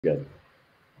Good.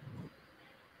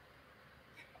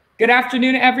 Good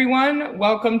afternoon, everyone.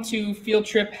 Welcome to Field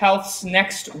Trip Health's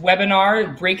next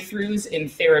webinar, Breakthroughs in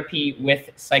Therapy with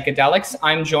Psychedelics.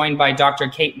 I'm joined by Dr.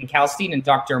 Katelyn Kalstein and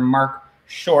Dr. Mark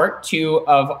Shortt, two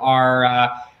of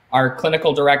our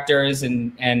clinical directors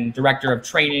and director of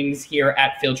trainings here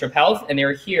at Field Trip Health, and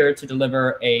they're here to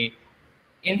deliver a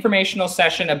informational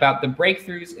session about the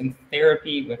breakthroughs in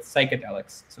therapy with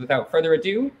psychedelics. So without further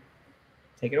ado,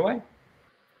 take it away.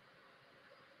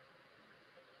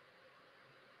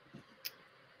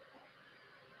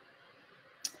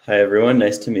 Hi, everyone.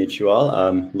 Nice to meet you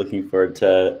all. Looking forward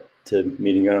to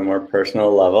meeting you on a more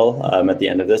personal level at the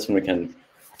end of this when we can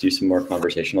do some more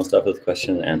conversational stuff with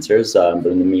question and answers. But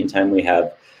in the meantime, we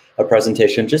have a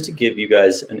presentation just to give you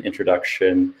guys an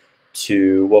introduction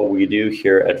to what we do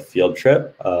here at Field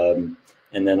Trip, and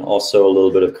then also a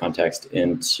little bit of context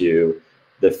into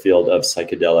the field of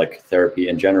psychedelic therapy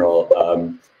in general,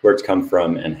 where it's come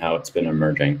from and how it's been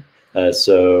emerging.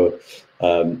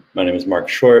 My name is Mark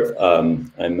Shortt.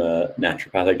 I'm a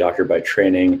naturopathic doctor by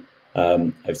training.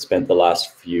 I've spent the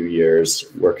last few years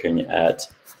working at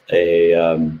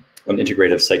an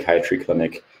integrative psychiatry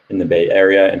clinic in the Bay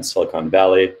Area in Silicon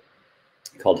Valley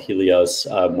called Helios,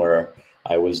 where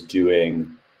I was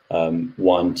doing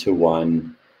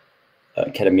one-to-one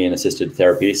ketamine-assisted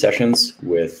therapy sessions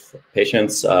with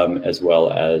patients, as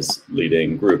well as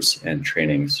leading groups and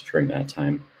trainings during that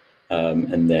time.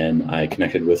 And then I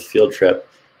connected with Field Trip,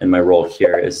 and my role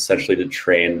here is essentially to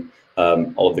train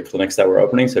all of the clinics that we're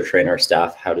opening, so train our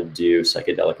staff how to do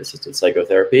psychedelic-assisted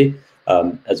psychotherapy,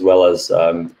 as well as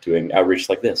doing outreach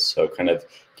like this, so kind of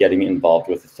getting involved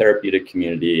with the therapeutic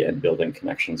community and building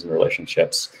connections and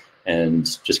relationships,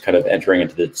 and just kind of entering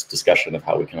into this discussion of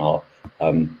how we can all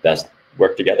best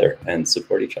work together and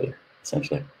support each other,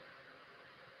 essentially.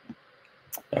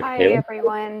 Hi,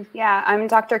 everyone. Yeah, I'm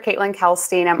Dr. Katelyn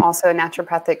Kalstein. I'm also a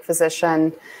naturopathic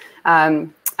physician.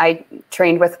 I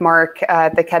trained with Mark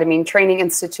at the Ketamine Training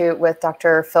Institute with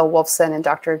Dr. Phil Wolfson and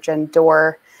Dr. Jen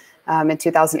Dorr in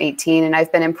 2018. And I've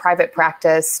been in private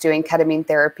practice doing ketamine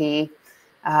therapy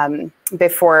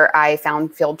before I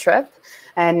found Field Trip.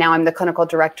 And now I'm the clinical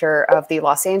director of the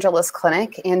Los Angeles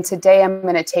clinic. And today I'm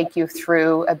going to take you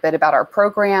through a bit about our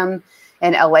program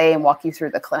in LA and walk you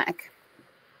through the clinic.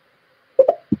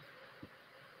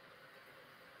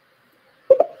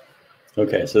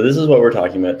 Okay, so this is what we're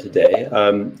talking about today.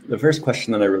 The first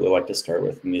question that I really like to start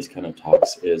with in these kind of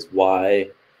talks is why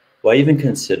even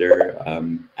consider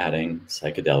adding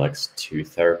psychedelics to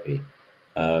therapy?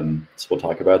 So we'll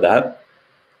talk about that.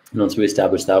 And once we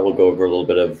establish that, we'll go over a little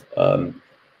bit of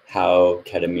how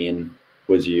ketamine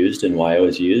was used and why it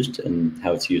was used and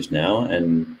how it's used now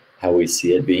and how we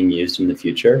see it being used in the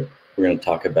future. We're going to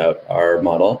talk about our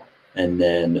model, and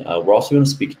then we're also going to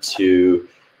speak to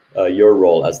your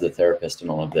role as the therapist in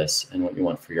all of this and what you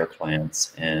want for your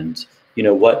clients, and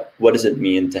what does it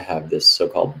mean to have this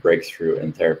so-called breakthrough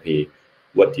in therapy?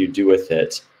 What do you do with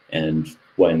it, and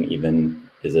when even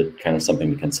is it kind of something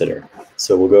to consider?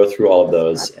 So we'll go through all of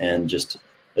those, and just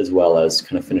as well as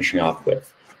kind of finishing off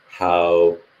with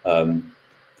how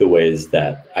the ways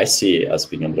that I see us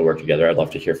being able to work together. I'd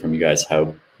love to hear from you guys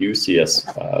how you see us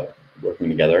working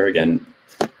together. Again,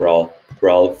 we're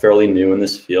all fairly new in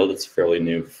this field. It's a fairly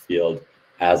new field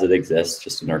as it exists,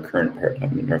 just in our current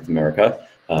paradigm in North America.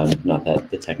 Not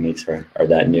that the techniques are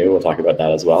that new. We'll talk about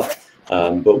that as well.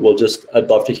 But I'd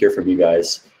love to hear from you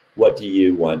guys. What do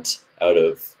you want out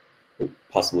of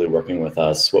possibly working with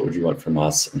us? What would you want from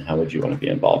us, and how would you want to be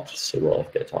involved? So we'll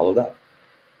get to all of that.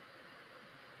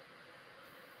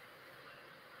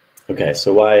 Okay,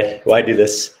 so why do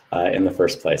this in the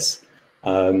first place?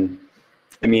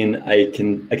 I mean, I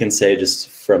can say just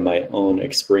from my own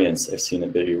experience, I've seen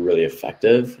it be really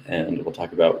effective, and we'll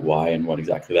talk about why and what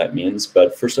exactly that means.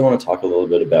 But first, I want to talk a little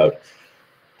bit about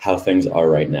how things are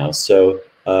right now. So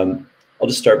I'll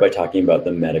just start by talking about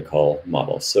the medical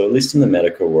model. So at least in the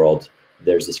medical world,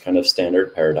 there's this kind of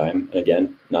standard paradigm. And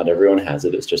again, not everyone has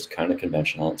it. It's just kind of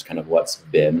conventional. It's kind of what's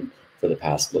been for the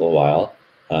past little while.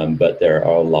 But there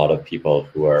are a lot of people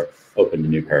who are open to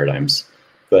new paradigms.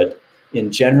 But in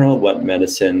general, what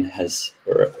medicine has,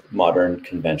 or modern,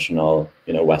 conventional,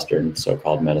 Western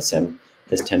so-called medicine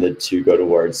has tended to go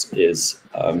towards is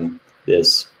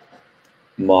this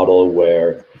model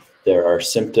where there are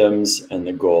symptoms and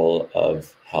the goal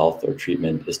of health or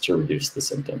treatment is to reduce the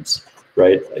symptoms,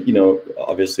 right?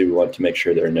 Obviously we want to make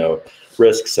sure there are no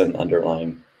risks and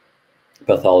underlying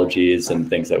pathologies and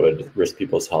things that would risk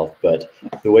people's health. But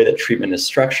the way that treatment is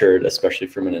structured, especially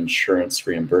from an insurance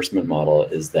reimbursement model,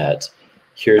 is that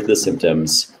here's the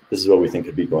symptoms, this is what we think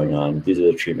could be going on, these are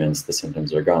the treatments, the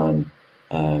symptoms are gone,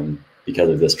 because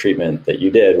of this treatment that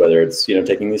you did, whether it's, you know,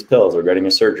 taking these pills or getting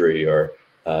a surgery or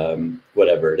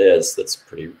whatever it is. That's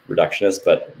pretty reductionist,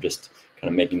 but just kind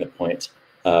of making the point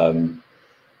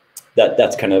that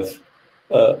that's kind of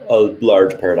a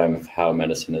large paradigm of how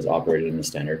medicine is operated in a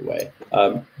standard way.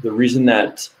 The reason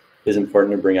that is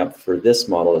important to bring up for this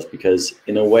model is because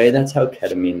in a way that's how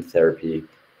ketamine therapy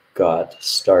got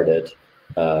started.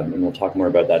 And we'll talk more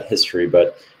about that history,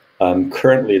 but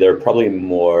currently there are probably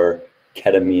more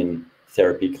ketamine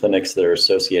therapy clinics that are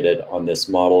associated on this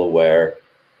model where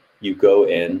you go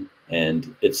in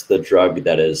and it's the drug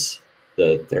that is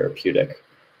the therapeutic,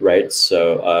 right?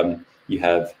 So you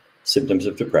have symptoms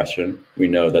of depression. We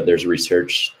know that there's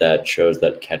research that shows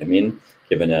that ketamine,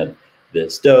 given at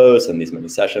this dose and these many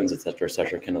sessions, et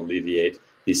cetera, can alleviate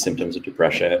these symptoms of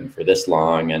depression for this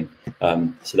long. And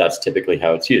so that's typically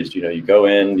how it's used. You know, you go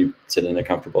in, you sit in a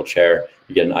comfortable chair,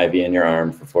 you get an IV in your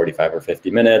arm for 45 or 50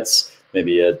 minutes.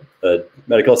 Maybe a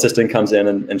medical assistant comes in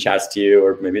and chats to you,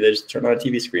 or maybe they just turn on a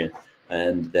TV screen.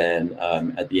 And then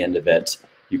at the end of it,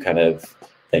 you kind of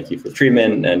thank you for the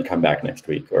treatment and come back next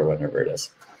week or whenever it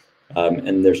is.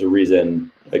 And there's a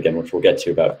reason, again, which we'll get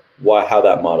to about how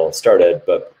that model started,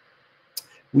 but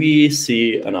we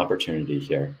see an opportunity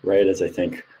here, right? As I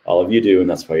think all of you do, and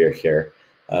that's why you're here.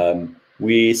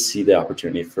 We see the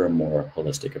opportunity for a more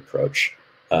holistic approach,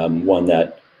 one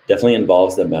that definitely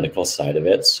involves the medical side of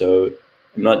it. So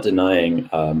I'm not denying,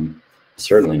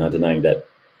 certainly not denying that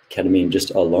ketamine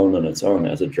just alone on its own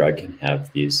as a drug can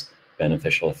have these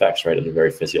beneficial effects, right, at a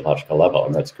very physiological level,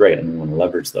 and that's great, and we want to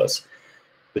leverage those.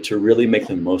 But to really make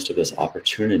the most of this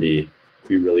opportunity,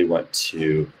 we really want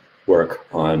to work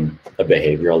on a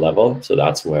behavioral level. So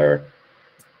that's where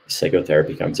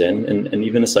psychotherapy comes in, and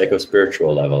even a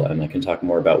psycho-spiritual level. And I can talk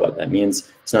more about what that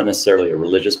means. It's not necessarily a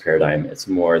religious paradigm. It's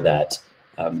more that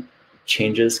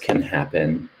changes can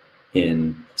happen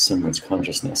in someone's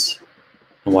consciousness.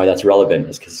 And why that's relevant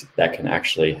is because that can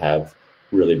actually have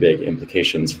really big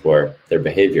implications for their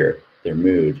behavior, their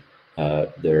mood,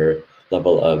 their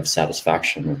level of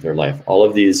satisfaction with their life. All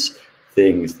of these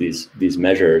things, these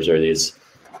measures, or these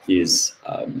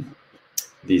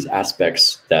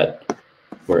aspects that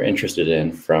we're interested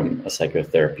in from a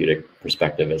psychotherapeutic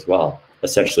perspective as well.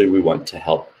 Essentially, we want to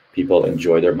help people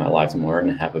enjoy their lives more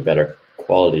and have a better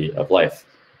quality of life,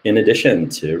 in addition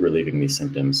to relieving these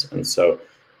symptoms. And so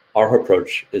our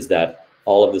approach is that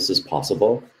all of this is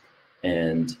possible,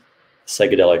 and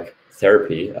psychedelic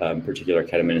therapy, particular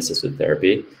ketamine-assisted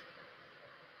therapy,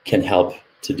 can help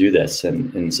to do this,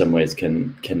 and in some ways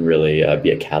can really be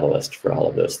a catalyst for all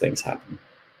of those things happening.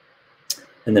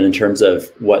 And then in terms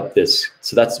of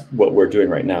so that's what we're doing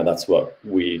right now. That's what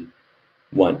we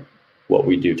want what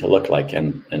we do to look like,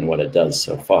 and what it does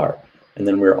so far. And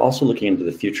then we're also looking into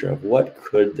the future of what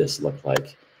could this look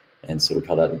like. And so we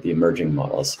call that the emerging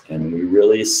models. And we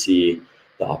really see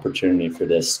the opportunity for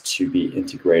this to be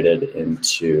integrated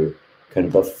into kind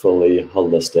of a fully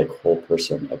holistic whole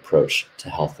person approach to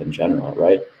health in general,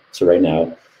 right? So right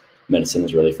now, medicine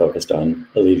is really focused on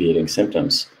alleviating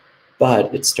symptoms,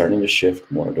 but it's starting to shift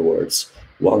more towards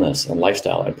wellness and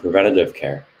lifestyle and preventative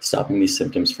care, stopping these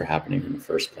symptoms from happening in the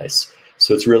first place.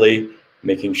 So it's really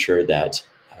making sure that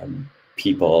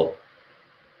people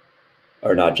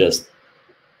are not just,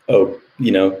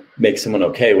 make someone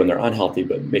okay when they're unhealthy,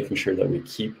 but making sure that we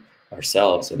keep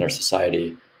ourselves and our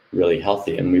society really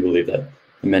healthy. And we believe that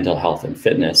mental health and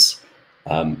fitness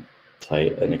play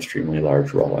an extremely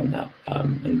large role in that.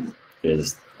 And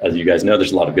as you guys know,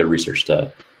 there's a lot of good research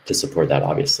to support that,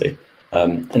 obviously.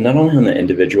 And not only on the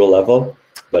individual level,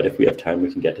 but if we have time,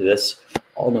 we can get to this,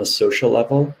 on a social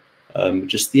level,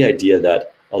 just the idea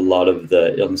that a lot of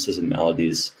the illnesses and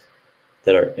maladies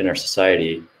that are in our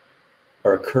society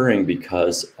are occurring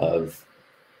because of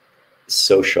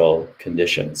social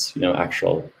conditions,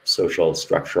 actual social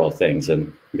structural things,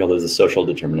 and we call those the social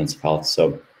determinants of health.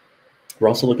 So we're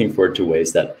also looking forward to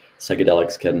ways that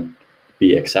psychedelics can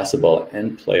be accessible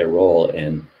and play a role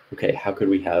in, okay, how could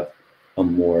we have a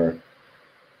more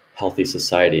healthy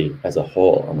society as a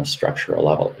whole on a structural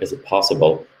level? Is it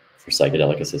possible for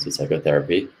psychedelic-assisted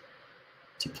psychotherapy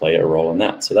to play a role in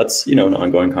that? So that's, an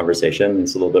ongoing conversation.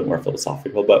 It's a little bit more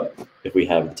philosophical, but if we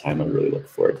have the time, I really look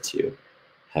forward to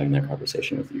having that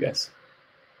conversation with you guys.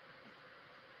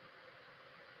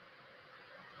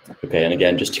 Okay, and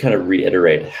again, just to kind of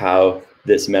reiterate how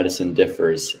this medicine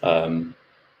differs, and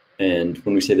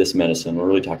when we say this medicine, we're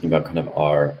really talking about kind of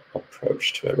our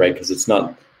approach to it, right? Because it's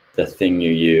not the thing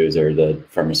you use or the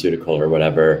pharmaceutical or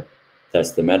whatever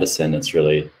that's the medicine. It's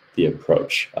really the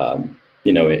approach,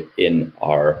 in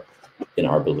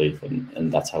our belief,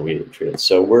 and that's how we treat it.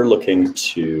 So we're looking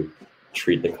to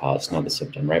treat the cause, not the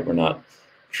symptom, right? We're not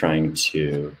trying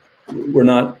to, it's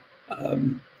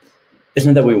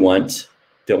not that we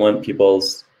don't want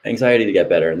people's anxiety to get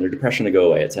better and their depression to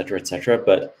go away, et cetera,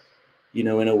 but, you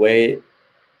know, in a way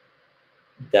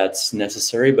that's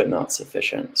necessary, but not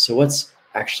sufficient. So what's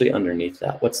actually underneath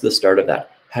that? What's the start of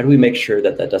that? How do we make sure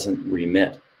that that doesn't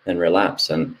remit and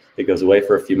relapse and it goes away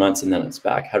for a few months and then it's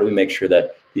back? How do we make sure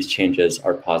that these changes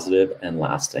are positive and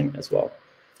lasting as well?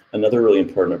 Another really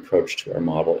important approach to our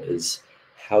model is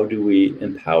how do we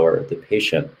empower the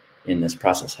patient in this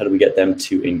process? How do we get them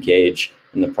to engage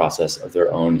in the process of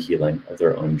their own healing, of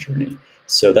their own journey?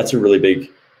 So that's a really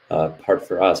big part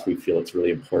for us. We feel it's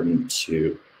really important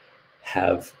to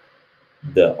have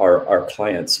our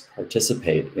clients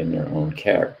participate in their own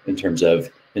care in terms of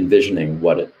envisioning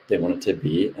what they want it to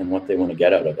be and what they want to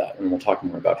get out of that. And we'll talk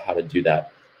more about how to do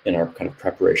that in our kind of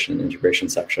preparation and integration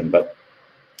section, but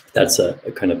that's a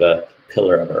kind of a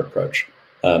pillar of our approach.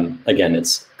 Again,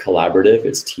 it's collaborative,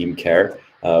 it's team care.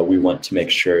 We want to make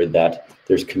sure that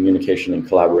there's communication and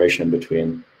collaboration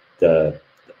between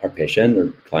our patient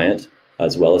or client,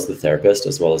 as well as the therapist,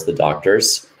 as well as the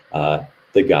doctors,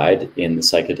 the guide in the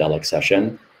psychedelic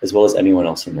session, as well as anyone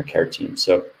else in your care team.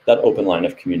 So that open line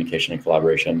of communication and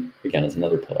collaboration, again, is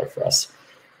another pillar for us.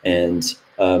 And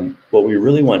what we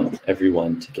really want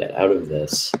everyone to get out of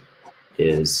this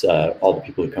is, all the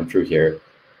people who come through here,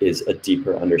 is a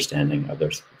deeper understanding of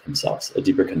themselves, a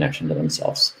deeper connection to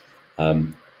themselves.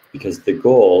 Because the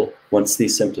goal, once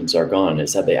these symptoms are gone,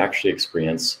 is that they actually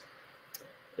experience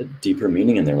a deeper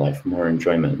meaning in their life, more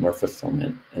enjoyment, more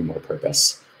fulfillment, and more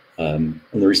purpose. And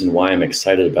the reason why I'm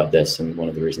excited about this, and one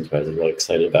of the reasons why I was really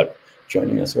excited about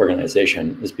joining this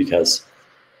organization, is because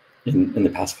in the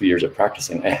past few years of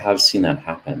practicing, I have seen that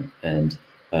happen. And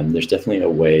there's definitely a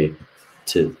way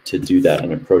to do that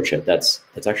and approach it that's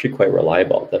actually quite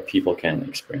reliable, that people can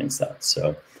experience that.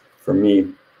 So for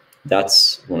me,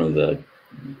 that's one of the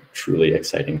truly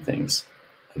exciting things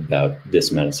about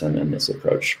this medicine and this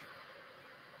approach.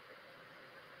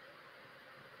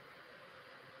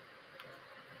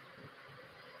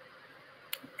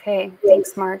 Okay,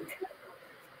 thanks, Mark.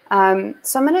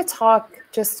 So I'm going to talk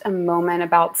just a moment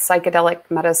about psychedelic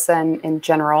medicine in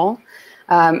general.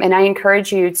 And I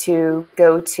encourage you to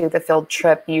go to the Field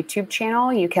Trip YouTube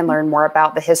channel. You can learn more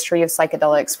about the history of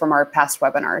psychedelics from our past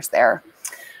webinars there.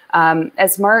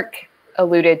 As Mark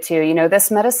alluded to, you know,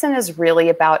 this medicine is really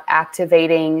about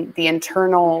activating the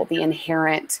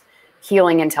inherent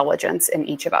healing intelligence in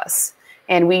each of us.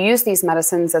 And we use these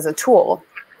medicines as a tool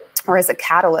or as a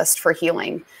catalyst for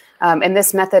healing. And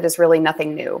this method is really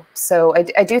nothing new. So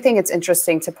I do think it's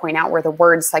interesting to point out where the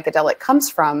word psychedelic comes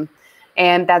from.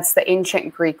 And that's the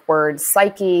ancient Greek word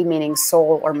psyche, meaning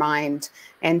soul or mind,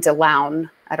 and delaun,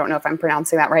 I don't know if I'm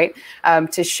pronouncing that right,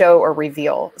 to show or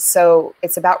reveal. So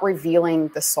it's about revealing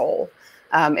the soul.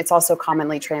 It's also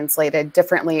commonly translated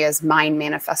differently as mind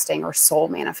manifesting or soul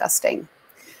manifesting.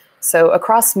 So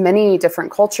across many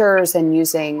different cultures and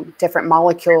using different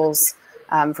molecules,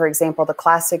 for example, the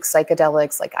classic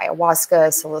psychedelics like ayahuasca,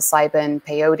 psilocybin,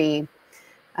 peyote,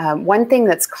 one thing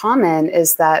that's common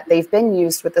is that they've been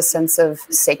used with a sense of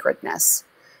sacredness.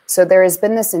 So there has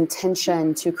been this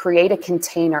intention to create a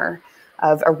container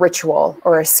of a ritual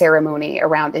or a ceremony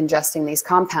around ingesting these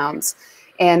compounds.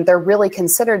 And they're really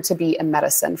considered to be a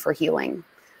medicine for healing.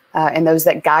 And those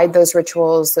that guide those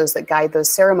rituals, those that guide those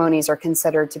ceremonies are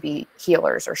considered to be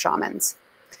healers or shamans.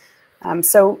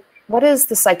 So what is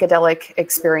the psychedelic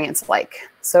experience like?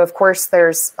 So of course,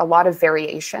 there's a lot of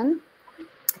variation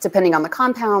depending on the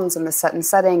compounds and the set and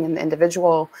setting and the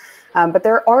individual. But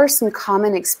there are some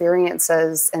common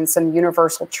experiences and some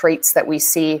universal traits that we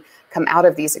see come out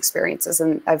of these experiences.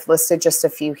 And I've listed just a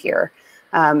few here.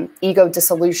 Ego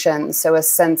dissolution, so a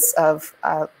sense of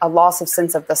a loss of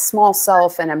sense of the small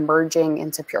self and emerging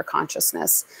into pure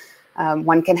consciousness.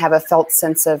 One can have a felt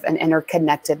sense of an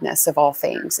interconnectedness of all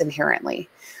things inherently.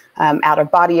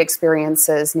 Out-of-body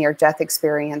experiences, near-death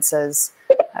experiences,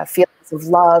 feelings of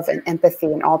love and empathy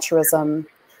and altruism,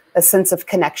 a sense of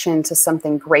connection to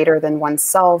something greater than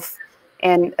oneself,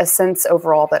 and a sense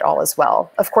overall that all is well.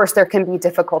 Of course, there can be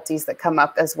difficulties that come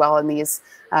up as well in these,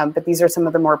 but these are some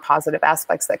of the more positive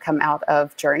aspects that come out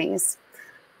of journeys.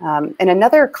 And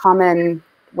another common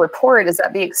report is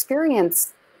that the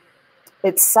experience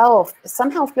itself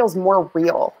somehow feels more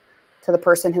real to the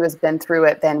person who has been through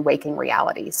it than waking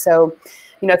reality. So,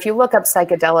 you know, if you look up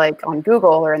psychedelic on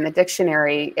Google or in the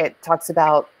dictionary, it talks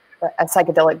about a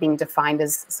psychedelic being defined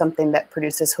as something that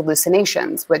produces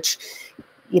hallucinations, which,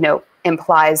 you know,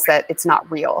 implies that it's not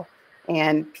real.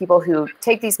 And people who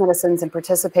take these medicines and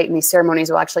participate in these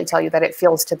ceremonies will actually tell you that it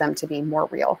feels to them to be more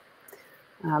real.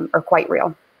 are quite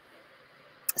real.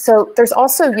 So there's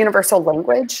also universal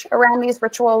language around these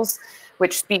rituals,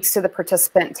 which speaks to the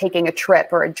participant taking a trip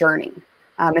or a journey.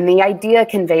 And the idea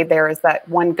conveyed there is that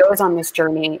one goes on this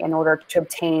journey in order to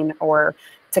obtain or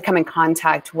to come in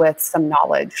contact with some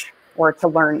knowledge or to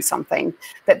learn something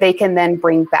that they can then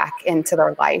bring back into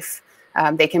their life.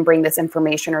 They can bring this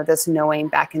information or this knowing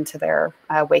back into their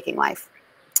waking life.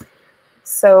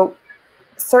 So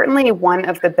certainly one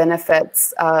of the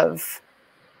benefits of,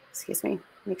 excuse me,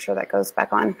 make sure that goes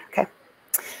back on. Okay.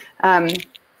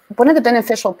 One of the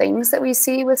beneficial things that we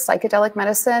see with psychedelic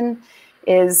medicine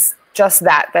is just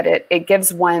that it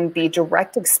gives one the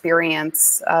direct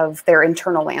experience of their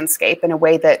internal landscape in a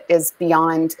way that is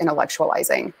beyond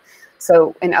intellectualizing.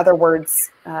 So in other words,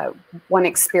 one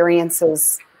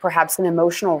experiences perhaps an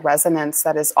emotional resonance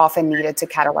that is often needed to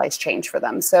catalyze change for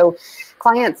them. So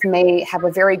clients may have a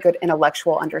very good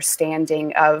intellectual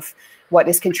understanding of what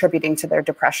is contributing to their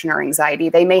depression or anxiety.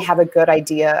 They may have a good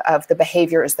idea of the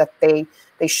behaviors that they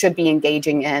should be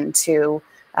engaging in to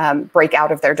break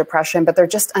out of their depression, but they're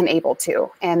just unable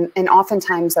to. And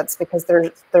oftentimes that's because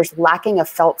there's lacking a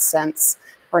felt sense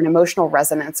or an emotional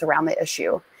resonance around the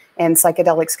issue. And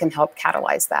psychedelics can help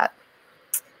catalyze that.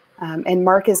 And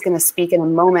Mark is going to speak in a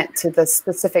moment to the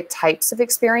specific types of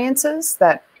experiences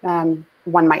that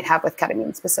one might have with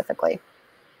ketamine specifically.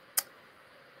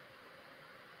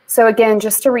 So again,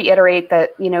 just to reiterate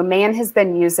that, man has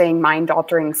been using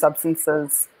mind-altering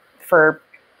substances for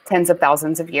tens of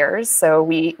thousands of years. So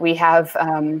we have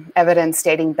evidence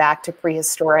dating back to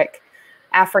prehistoric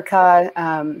Africa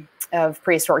of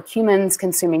prehistoric humans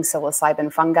consuming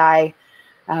psilocybin fungi.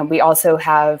 We also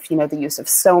have, the use of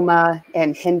soma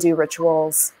in Hindu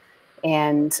rituals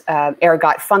and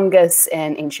ergot fungus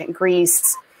in ancient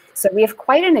Greece. So we have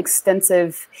quite an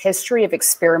extensive history of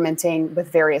experimenting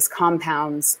with various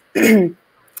compounds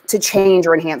to change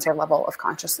or enhance our level of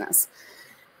consciousness.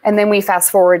 And then we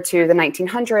fast forward to the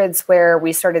 1900s, where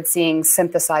we started seeing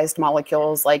synthesized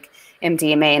molecules like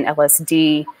MDMA and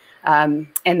LSD.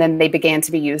 And then they began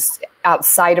to be used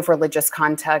outside of religious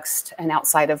context and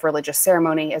outside of religious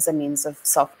ceremony as a means of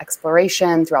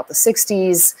self-exploration throughout the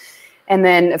 60s. And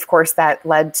then, of course, that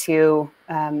led to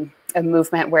a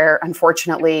movement where,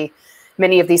 unfortunately,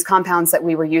 many of these compounds that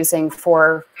we were using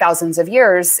for thousands of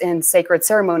years in sacred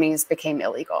ceremonies became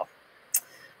illegal.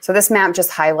 So this map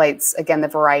just highlights, again, the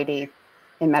variety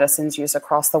in medicines used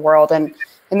across the world and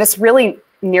this really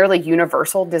nearly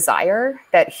universal desire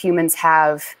that humans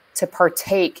have to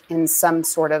partake in some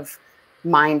sort of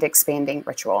mind-expanding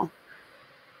ritual.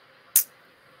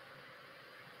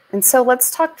 And so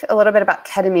let's talk a little bit about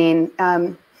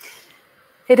ketamine.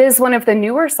 It is one of the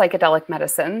newer psychedelic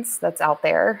medicines that's out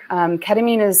there.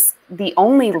 Ketamine is the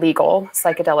only legal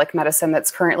psychedelic medicine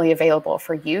that's currently available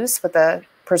for use with a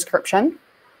prescription.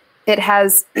 It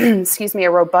has, excuse me,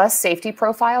 a robust safety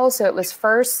profile. So it was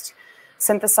first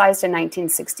synthesized in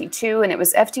 1962, and it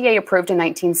was FDA approved in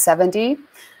 1970.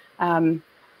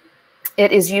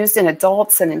 It is used in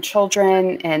adults and in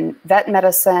children and vet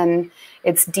medicine.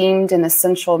 It's deemed an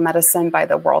essential medicine by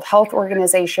the World Health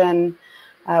Organization.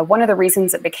 One of the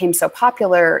reasons it became so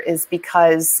popular is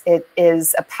because it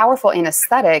is a powerful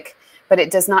anesthetic, but it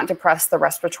does not depress the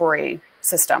respiratory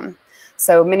system.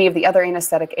 So many of the other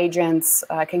anesthetic agents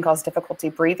can cause difficulty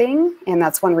breathing, and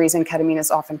that's one reason ketamine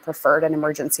is often preferred in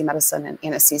emergency medicine and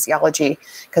anesthesiology,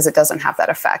 because it doesn't have that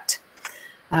effect.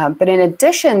 But in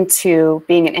addition to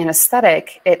being an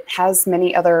anesthetic, it has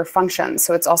many other functions.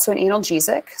 So it's also an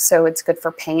analgesic, so it's good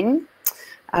for pain.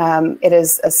 It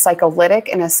is a psycholytic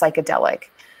and a psychedelic.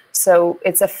 So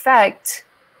its effect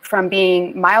from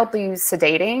being mildly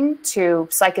sedating to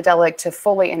psychedelic to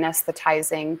fully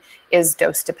anesthetizing is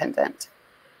dose dependent.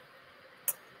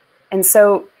 And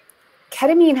so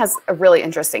ketamine has a really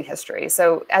interesting history.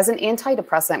 So as an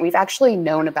antidepressant, we've actually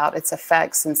known about its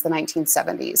effects since the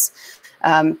 1970s.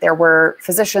 There were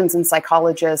physicians and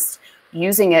psychologists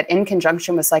using it in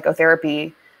conjunction with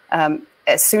psychotherapy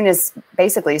as soon as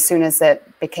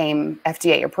it became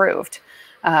FDA approved.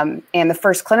 And the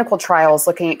first clinical trials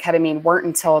looking at ketamine weren't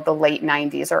until the late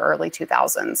 90s or early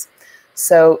 2000s.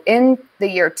 So in the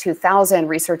year 2000,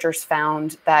 researchers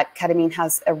found that ketamine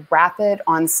has a rapid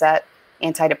onset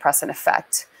antidepressant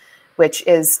effect, which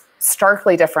is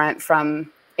starkly different from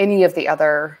any of the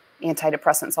other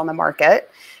antidepressants on the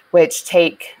market, which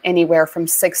take anywhere from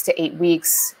 6 to 8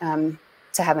 weeks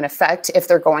to have an effect, if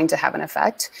they're going to have an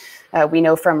effect. We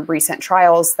know from recent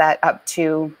trials that up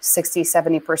to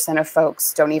 60–70% of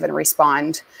folks don't even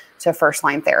respond to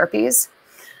first-line therapies.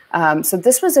 So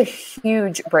this was a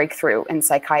huge breakthrough in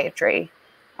psychiatry.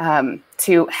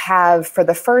 to have, for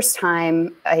the first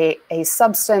time, a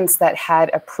substance that had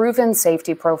a proven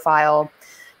safety profile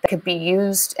that could be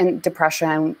used in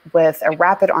depression with a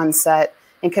rapid onset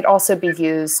and could also be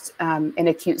used in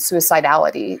acute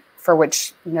suicidality, for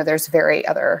which, you know, there's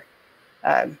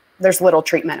little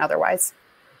treatment otherwise.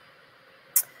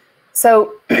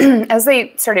 So as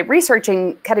they started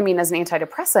researching ketamine as an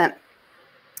antidepressant,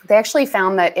 they actually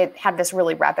found that it had this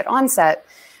really rapid onset,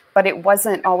 but it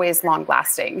wasn't always long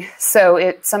lasting. So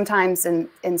it sometimes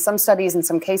in some studies, in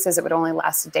some cases, it would only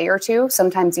last a day or two,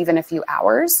 sometimes even a few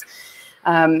hours.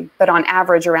 But on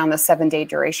average, around the 7-day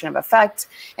duration of effect.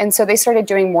 And so they started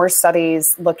doing more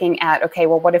studies looking at, okay,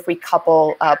 well, what if we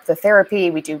couple up the therapy?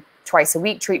 We do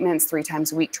twice-a-week treatments, 3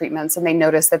 times a week treatments, and they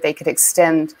noticed that they could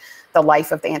extend the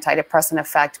life of the antidepressant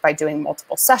effect by doing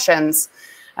multiple sessions.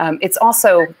 It's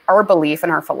also our belief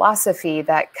and our philosophy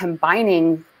that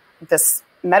combining this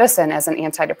medicine as an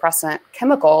antidepressant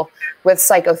chemical with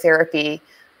psychotherapy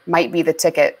might be the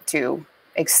ticket to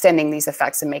extending these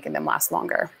effects and making them last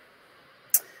longer.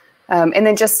 And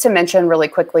then just to mention really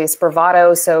quickly,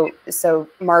 Spravato. So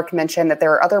Mark mentioned that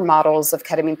there are other models of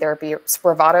ketamine therapy.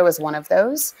 Spravato is one of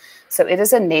those. So it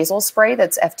is a nasal spray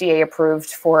that's FDA approved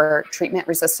for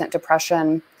treatment-resistant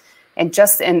depression. And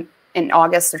just in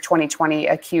August of 2020,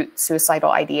 acute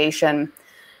suicidal ideation.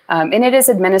 And it is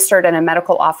administered in a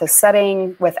medical office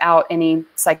setting without any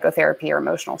psychotherapy or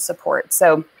emotional support.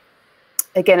 So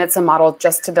again, it's a model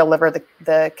just to deliver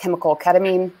the chemical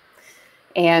ketamine.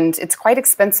 And it's quite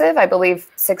expensive, I believe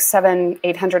 $600,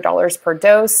 $700, $800 per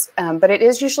dose, but it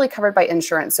is usually covered by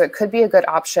insurance. So it could be a good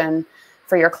option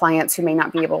for your clients who may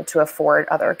not be able to afford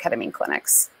other ketamine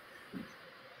clinics.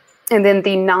 And then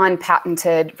the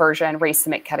non-patented version,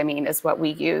 racemic ketamine, is what we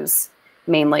use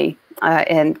mainly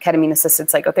in ketamine-assisted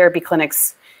psychotherapy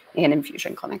clinics and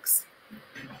infusion clinics.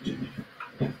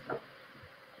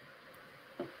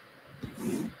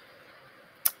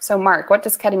 So Mark, what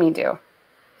does ketamine do?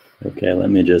 Okay, let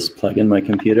me just plug in my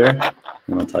computer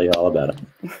and I'll tell you all about it.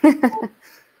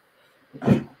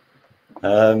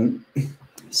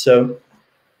 So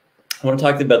I want to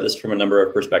talk about this from a number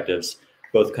of perspectives,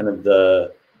 both kind of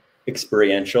the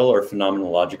experiential or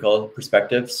phenomenological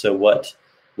perspective. So what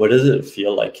does it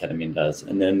feel like ketamine does?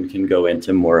 And then we can go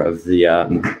into more of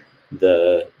the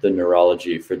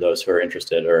neurology for those who are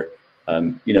interested, or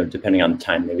you know, depending on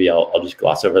time, maybe I'll just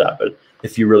gloss over that. But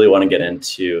if you really want to get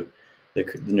into the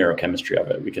neurochemistry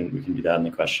of it, we can do that in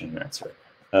the question and answer.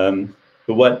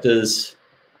 But what does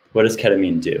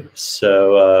ketamine do?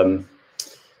 So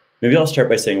maybe I'll start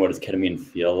by saying, what does ketamine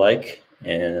feel like?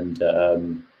 And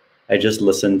I just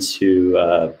listened to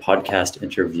a podcast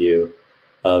interview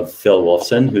of Phil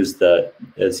Wolfson, who's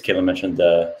as Katelyn mentioned,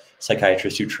 the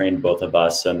psychiatrist who trained both of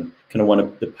us and kind of one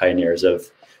of the pioneers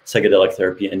of psychedelic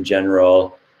therapy in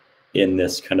general in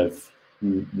this kind of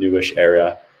newish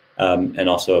era. And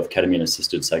also of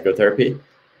ketamine-assisted psychotherapy.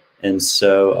 And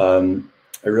so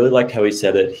I really liked how he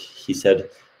said it. He said,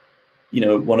 you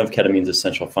know, one of ketamine's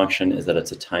essential function is that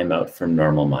it's a timeout from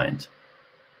normal mind.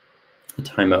 A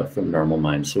timeout from normal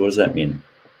mind. So what does that mean?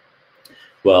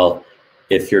 Well,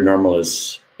 if your normal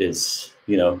is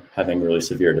you know, having really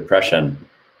severe depression,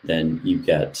 then you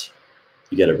get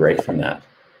a break from that.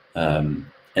 And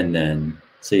then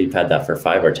say you've had that for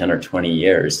 5 or 10 or 20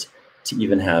 years, to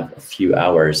even have a few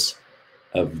hours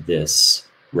of this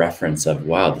reference of,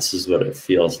 wow, this is what it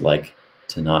feels like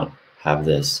to not have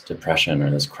this depression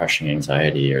or this crushing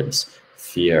anxiety or this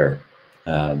fear,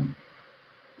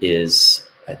 is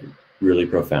really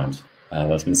profound. I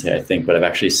was going to say, I think, but I've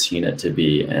actually seen it to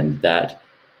be, and that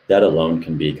alone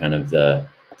can be kind of the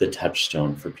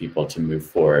touchstone for people to move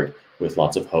forward with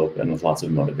lots of hope and with lots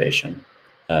of motivation.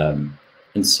 And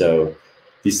so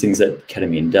these things that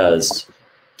ketamine does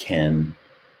can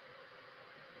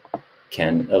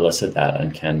elicit that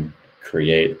and can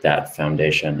create that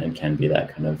foundation and can be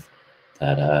that kind of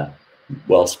that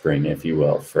wellspring, if you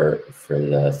will, for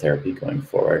the therapy going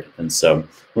forward. And so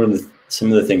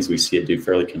some of the things we see it do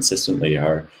fairly consistently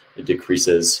are it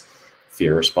decreases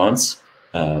fear response,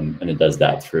 and it does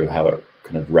that through how it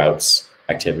kind of routes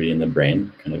activity in the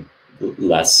brain, kind of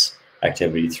less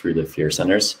activity through the fear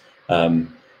centers.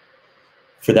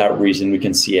 For that reason, we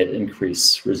can see it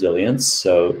increase resilience.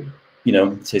 So, you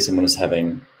know, say someone is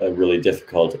having a really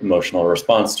difficult emotional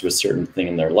response to a certain thing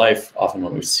in their life, often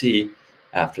what we see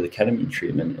after the ketamine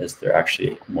treatment is they're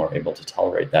actually more able to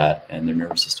tolerate that, and their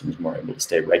nervous system is more able to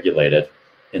stay regulated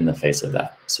in the face of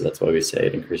that. So that's why we say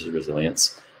it increases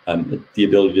resilience. The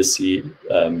ability to see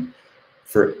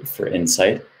for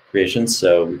insight creation.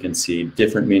 So we can see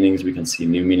different meanings, we can see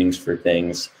new meanings for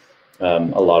things. A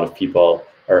lot of people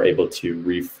are able to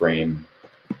reframe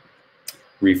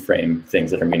reframe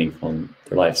things that are meaningful in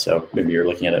their life. So maybe you're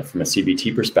looking at it from a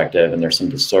CBT perspective and there's some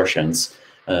distortions.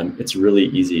 It's really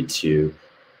easy to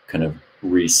kind of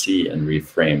re-see and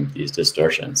reframe these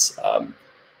distortions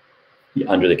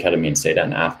under the ketamine state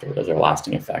and after. Those are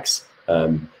lasting effects.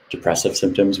 Depressive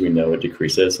symptoms, we know it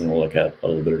decreases, and we'll look at a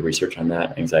little bit of research on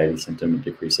that. Anxiety symptom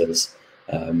decreases.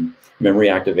 Memory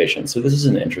activation. So this is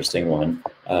an interesting one.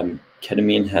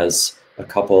 Ketamine has a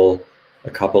couple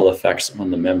effects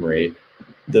on the memory.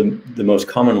 The most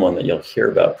common one that you'll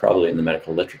hear about probably in the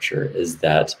medical literature is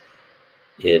that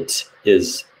it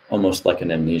is almost like an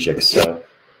amnesiac. So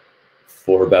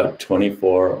for about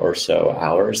 24 or so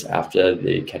hours after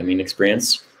the ketamine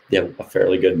experience, they have a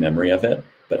fairly good memory of it.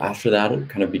 But after that, it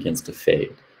kind of begins to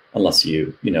fade, unless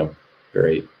you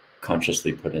very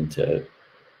consciously put into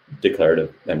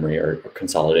declarative memory or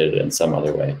consolidate it in some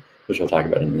other way, which we'll talk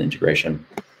about in the integration.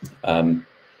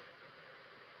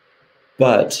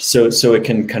 But so it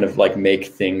can kind of like make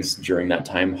things during that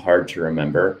time hard to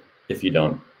remember if you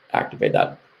don't activate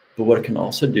that. But what it can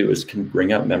also do is can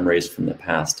bring out memories from the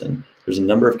past. And there's a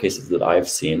number of cases that I've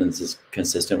seen, and this is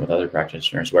consistent with other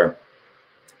practitioners, where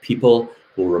people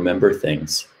will remember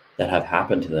things that have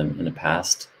happened to them in the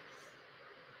past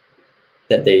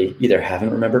that they either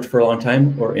haven't remembered for a long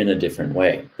time or in a different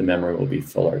way. The memory will be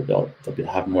fuller. They'll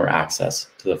have more access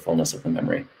to the fullness of the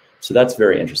memory. So that's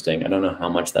very interesting. I don't know how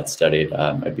much that's studied.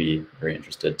 I'd be very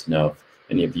interested to know if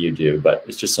any of you do, but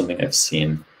it's just something I've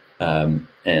seen, and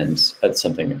that's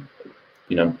something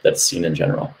that's seen in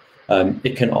general.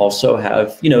 It can also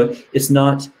have, it's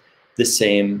not the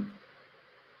same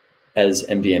as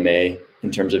MDMA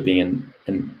in terms of being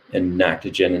an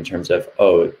enactogen, in terms of,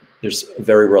 there's a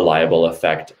very reliable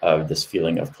effect of this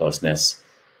feeling of closeness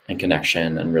and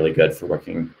connection, and really good for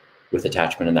working with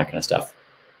attachment and that kind of stuff.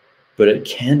 But it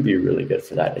can be really good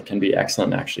for that. It can be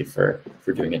excellent actually for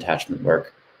doing attachment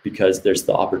work, because there's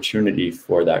the opportunity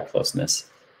for that closeness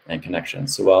and connection.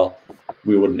 So while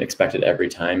we wouldn't expect it every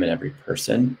time and every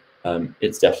person,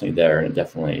 it's definitely there, and it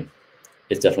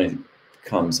definitely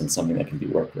comes in something that can be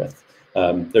worked with.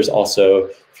 There's also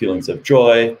feelings of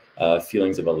joy,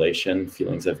 feelings of elation,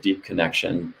 feelings of deep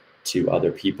connection to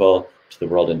other people, to the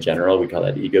world in general. We call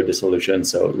that ego dissolution,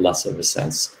 so less of a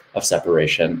sense of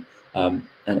separation.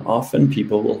 And often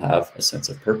people will have a sense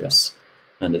of purpose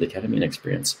under the ketamine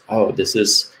experience. This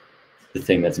is the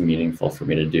thing that's meaningful for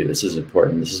me to do. This is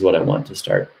important. This is what I want to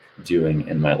start doing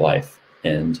in my life.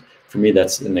 And for me,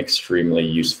 that's an extremely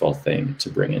useful thing to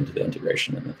bring into the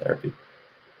integration and the therapy.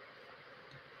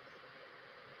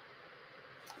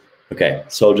 Okay,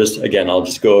 so I'll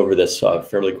just go over this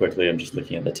fairly quickly. I'm just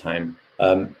looking at the time.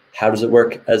 How does it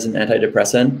work as an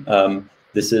antidepressant?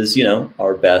 This is,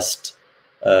 our best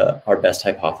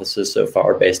hypothesis so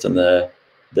far based on the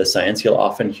science. You'll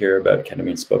often hear about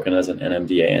ketamine spoken as an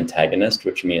NMDA antagonist,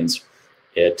 which means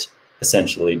it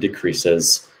essentially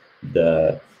decreases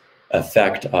the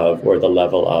effect of, or the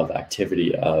level of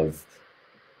activity of,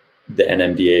 the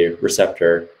NMDA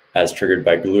receptor as triggered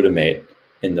by glutamate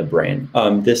in the brain.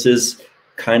 This is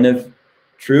kind of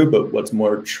true, but what's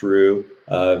more true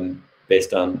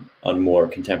based on more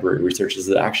contemporary research is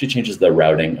that it actually changes the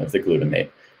routing of the glutamate.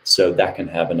 So that can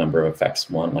have a number of effects.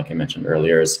 One, like I mentioned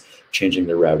earlier, is changing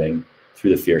the routing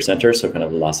through the fear center, so kind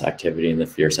of less activity in the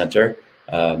fear center,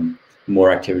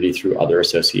 more activity through other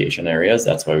association areas.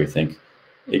 That's why we think,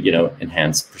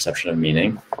 enhanced perception of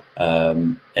meaning,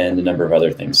 and a number of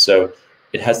other things. So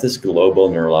it has this global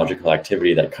neurological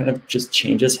activity that kind of just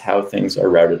changes how things are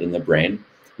routed in the brain,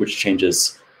 which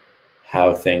changes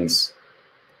how things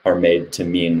are made to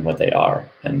mean what they are,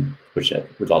 and which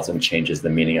results in changes the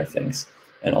meaning of things.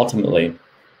 And ultimately,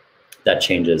 that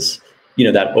changes,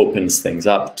 that opens things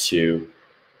up to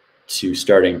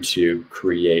starting to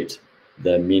create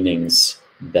the meanings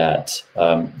that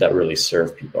that really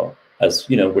serve people, as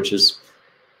which is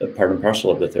a part and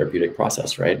parcel of the therapeutic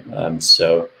process, right?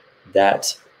 So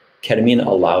that ketamine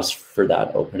allows for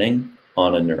that opening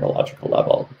on a neurological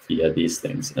level via these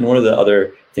things. And one of the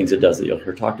other things it does that you'll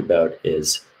hear talked about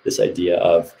is this idea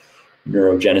of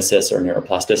neurogenesis or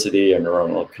neuroplasticity or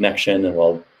neuronal connection. And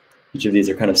while each of these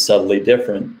are kind of subtly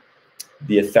different,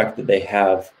 the effect that they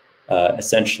have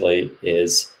essentially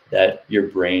is that your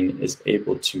brain is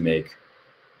able to make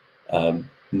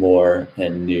more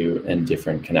and new and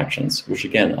different connections, which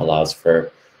again allows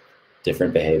for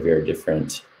different behavior,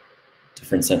 different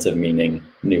sense of meaning,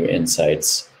 new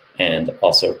insights, and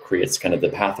also creates kind of the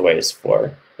pathways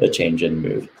for the change in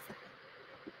mood.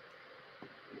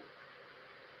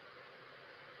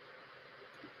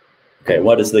 Okay,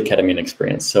 what is the ketamine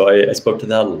experience? So I spoke to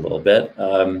that a little bit.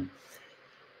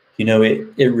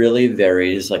 It really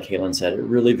varies. Like Katelyn said, it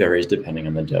really varies depending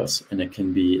on the dose. And it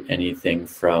can be anything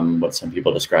from what some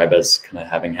people describe as kind of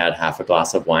having had half a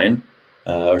glass of wine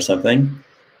or something,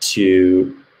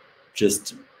 to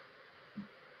just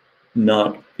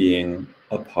not being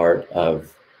a part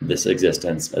of this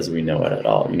existence as we know it at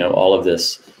all. All of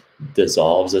this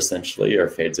dissolves essentially or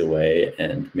fades away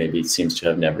and maybe seems to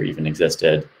have never even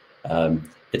existed.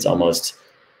 It's almost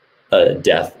a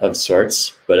death of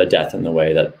sorts, but a death in the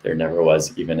way that there never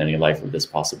was even any life of this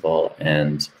possible,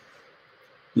 and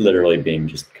literally being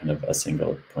just kind of a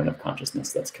single point of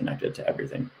consciousness that's connected to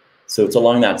everything. So it's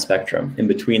along that spectrum. In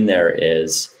between there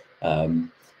is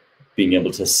being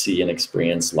able to see and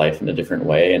experience life in a different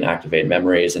way and activate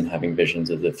memories and having visions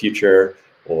of the future,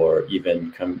 or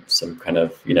even some kind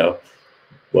of,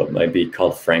 what might be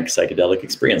called frank psychedelic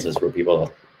experiences where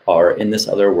people are in this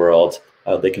other world.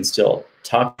 They can still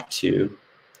talk to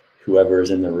whoever is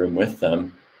in the room with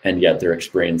them, and yet they're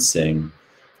experiencing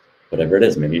whatever it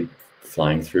is, maybe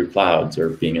flying through clouds or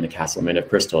being in a castle made of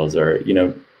crystals, or,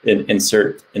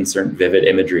 insert vivid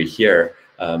imagery here.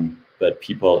 But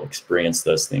people experience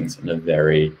those things in a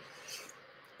very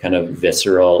kind of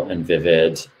visceral and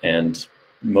vivid, and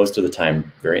most of the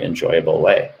time very enjoyable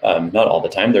way. Not all the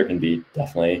time. There can be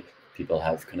definitely, people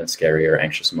have kind of scary or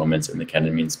anxious moments in the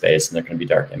ketamine space, and there can be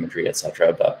dark imagery,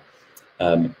 etc. But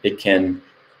it can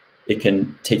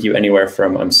take you anywhere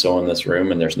from I'm so in this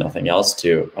room and there's nothing else,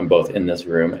 to I'm both in this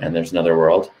room and there's another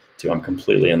world, to I'm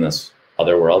completely in this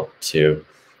other world, to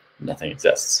nothing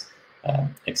exists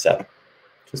except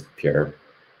just pure,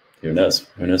 who knows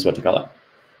what to call it.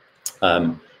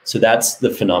 So that's the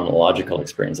phenomenological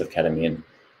experience of ketamine.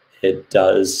 It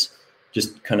does,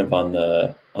 just kind of on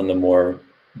the more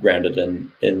grounded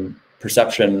in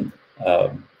perception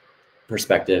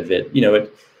perspective,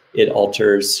 it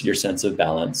alters your sense of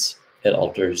balance. It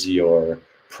alters your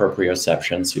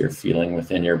proprioception, so your feeling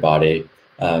within your body.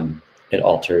 It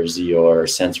alters your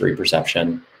sensory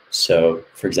perception. So,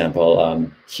 for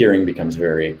example, hearing becomes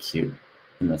very acute,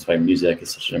 and that's why music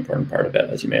is such an important part of it,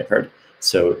 as you may have heard.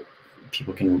 So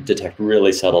people can detect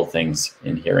really subtle things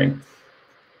in hearing.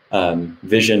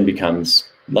 Vision becomes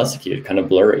less acute, kind of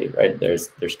blurry, right? There's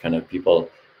kind of, people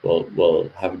will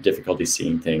have difficulty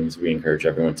seeing things. We encourage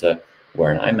everyone to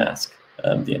wear an eye mask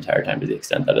the entire time, to the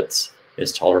extent that it's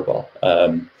tolerable.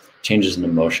 Changes in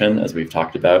emotion, as we've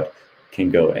talked about, can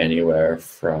go anywhere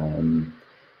from,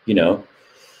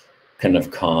 kind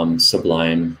of calm,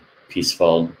 sublime,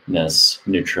 peacefulness,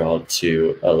 neutral,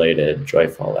 to elated,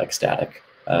 joyful, ecstatic,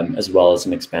 as well as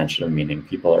an expansion of meaning.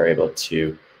 People are able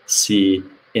to see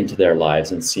into their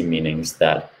lives and see meanings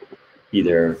that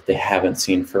either they haven't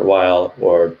seen for a while,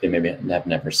 or they maybe have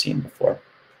never seen before.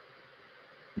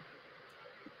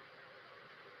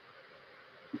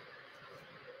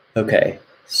 Okay,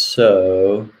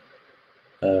 so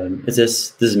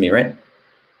this is me, right?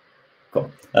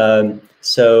 Cool.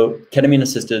 So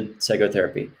ketamine-assisted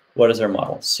psychotherapy. What is our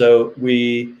model? So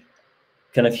we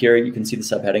kind of, here you can see the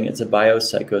subheading. It's a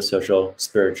biopsychosocial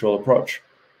spiritual approach.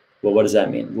 Well, what does that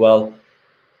mean? Well,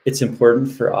 it's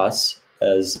important for us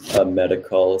as a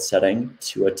medical setting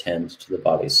to attend to the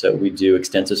body. So we do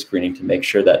extensive screening to make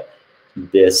sure that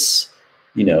this,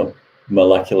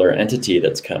 molecular entity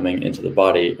that's coming into the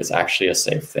body is actually a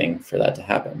safe thing for that to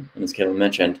happen. And as Katelyn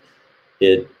mentioned,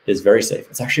 it is very safe.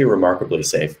 It's actually remarkably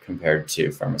safe compared to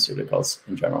pharmaceuticals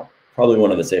in general. Probably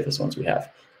one of the safest ones we have.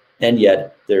 And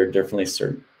yet there are definitely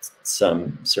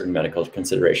certain medical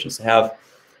considerations to have,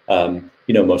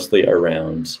 mostly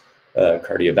around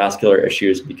cardiovascular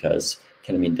issues, because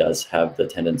ketamine does have the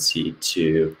tendency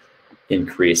to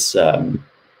increase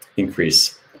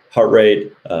heart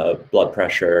rate, blood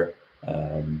pressure,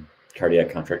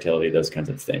 cardiac contractility, those kinds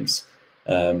of things.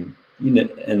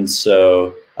 And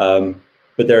so,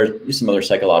 but there are some other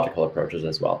psychological approaches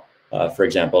as well. For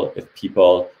example, if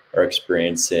people are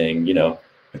experiencing,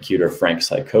 acute or frank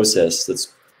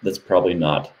psychosis, that's probably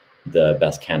not the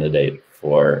best candidate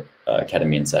for a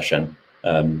ketamine session,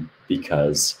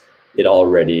 because it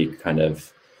already kind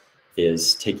of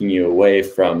is taking you away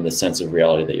from the sense of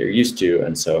reality that you're used to.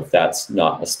 And so if that's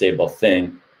not a stable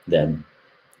thing, then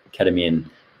ketamine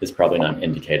is probably not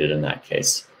indicated in that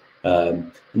case.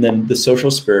 And then the social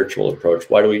spiritual approach,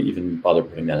 why do we even bother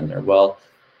putting that in there? Well,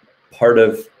 part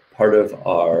of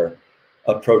our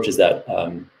approach is that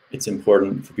it's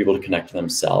important for people to connect to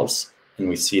themselves, and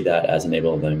we see that as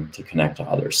enabling them to connect to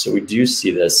others. So we do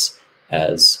see this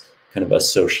as kind of a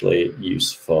socially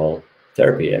useful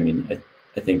therapy. I mean,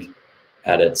 I think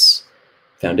at its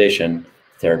foundation,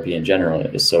 therapy in general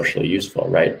is socially useful,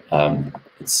 right?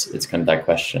 It's kind of that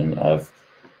question of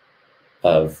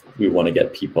of we want to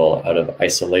get people out of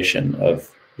isolation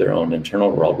of their own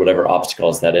internal world, whatever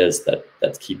obstacles that is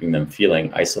that's keeping them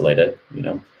feeling isolated,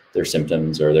 their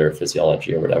symptoms or their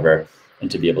physiology or whatever, and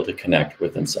to be able to connect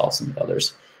with themselves and with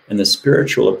others. And the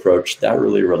spiritual approach, that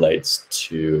really relates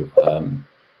to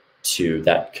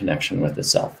that connection with the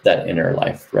self, that inner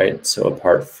life, right? So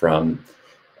apart from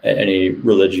any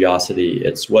religiosity,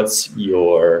 it's what is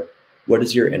your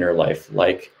inner life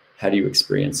like? How do you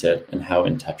experience it, and how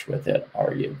in touch with it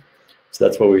are you? So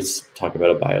that's what we talk about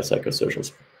a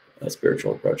biopsychosocial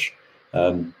spiritual approach.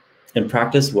 In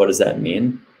practice, what does that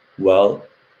mean? Well,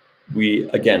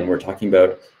 we're talking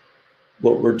about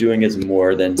what we're doing is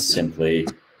more than simply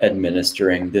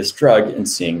administering this drug and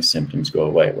seeing symptoms go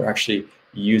away. We're actually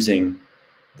using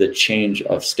the change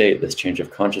of state, this change of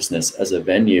consciousness, as a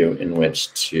venue in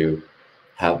which to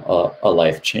have a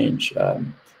life change.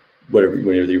 Whatever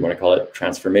you want to call it,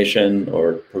 transformation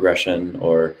or progression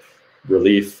or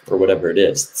relief or whatever it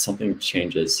is, something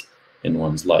changes in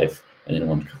one's life and in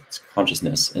one's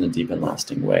consciousness in a deep and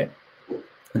lasting way.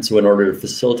 And so in order to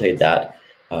facilitate that,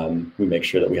 we make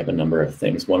sure that we have a number of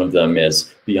things. One of them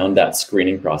is beyond that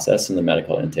screening process and the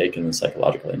medical intake and the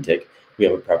psychological intake, we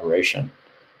have a preparation.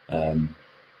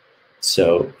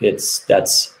 So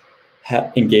that's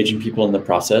engaging people in the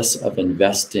process of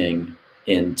investing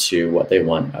into what they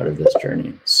want out of this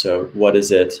journey. So what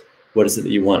is it that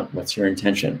you want? What's your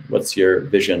intention? What's your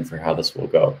vision for how this will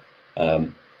go?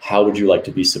 How would you like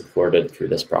to be supported through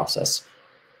this process?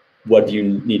 What do you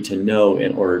need to know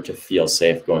in order to feel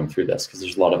safe going through this? Because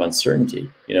there's a lot of uncertainty,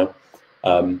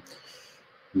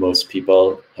 most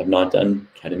people have not done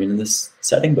ketamine in this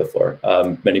setting before.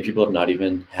 Many people have not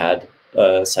even had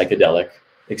psychedelic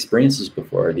experiences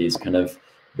before, these kind of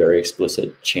very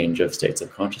explicit change of states of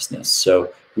consciousness.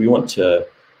 So we want to,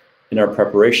 in our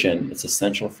preparation, it's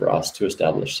essential for us to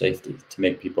establish safety, to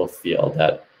make people feel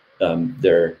that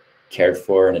they're cared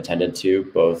for and attended to,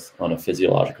 both on a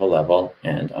physiological level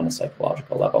and on a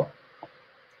psychological level.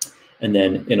 And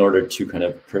then in order to kind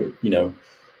of,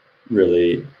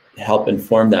 really help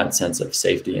inform that sense of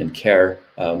safety and care,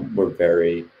 we're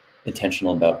very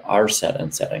intentional about our set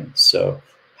and setting. So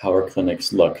how our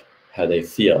clinics look, how they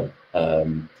feel,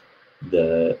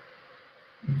 the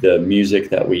music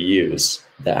that we use,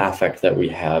 the affect that we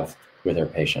have with our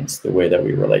patients, the way that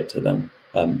we relate to them.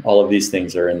 All of these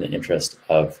things are in the interest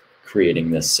of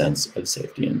creating this sense of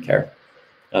safety and care.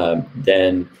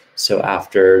 So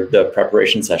after the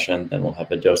preparation session, then we'll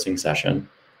have a dosing session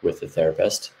with the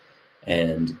therapist.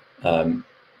 And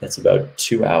that's about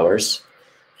 2 hours.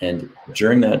 And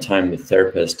during that time, the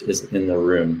therapist is in the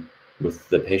room with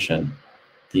the patient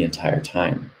the entire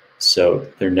time. So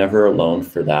they're never alone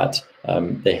for that.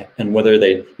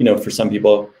 For some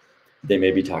people, they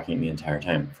may be talking the entire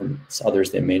time. For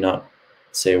others, they may not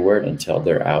say a word until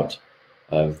they're out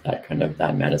of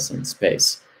that medicine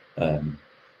space, or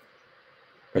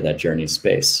that journey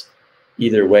space.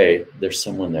 Either way, there's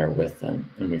someone there with them.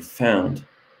 And we found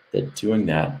that doing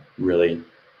that really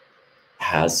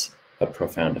has a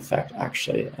profound effect,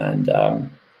 actually, and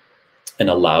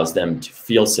allows them to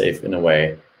feel safe in a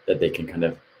way that they can kind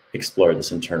of explore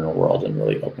this internal world and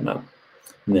really open up.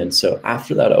 And then so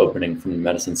after that opening from the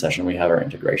medicine session, we have our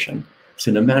integration. So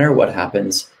no matter what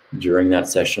happens during that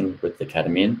session with the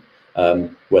ketamine,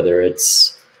 whether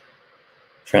it's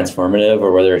transformative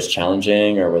or whether it's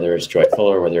challenging or whether it's joyful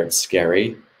or whether it's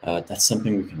scary, that's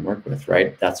something we can work with,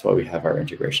 right? That's why we have our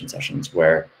integration sessions,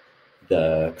 where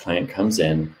the client comes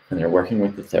in and they're working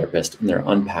with the therapist and they're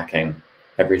unpacking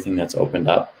everything that's opened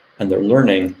up, and they're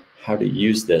learning how to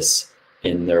use this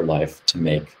in their life to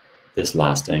make this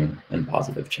lasting and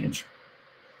positive change.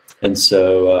 And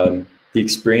so the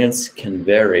experience can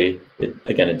vary. It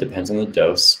depends on the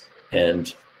dose,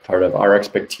 and part of our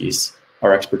expertise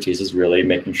is really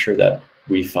making sure that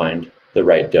we find the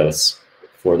right dose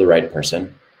for the right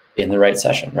person in the right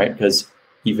session, right? Because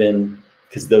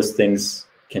those things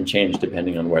can change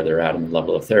depending on where they're at in the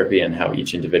level of therapy and how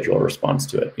each individual responds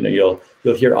to it. You'll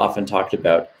hear often talked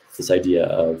about this idea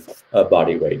of a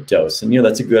body weight dose, and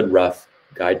that's a good rough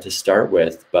guide to start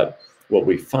with. But what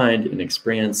we find in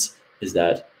experience is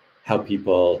that how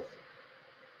people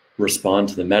respond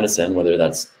to the medicine, whether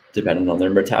that's dependent on their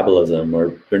metabolism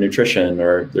or their nutrition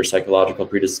or their psychological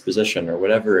predisposition or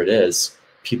whatever it is,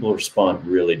 people respond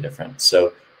really different.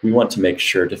 So we want to make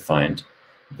sure to find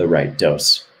the right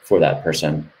dose for that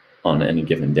person on any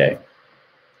given day.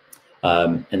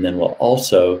 And then we'll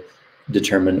also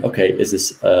determine, okay, is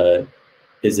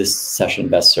this session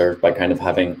best served by kind of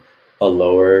having a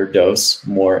lower dose,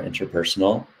 more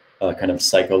interpersonal, kind of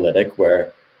psycholytic,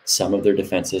 where some of their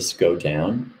defenses go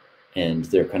down and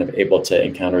they're kind of able to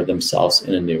encounter themselves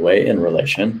in a new way in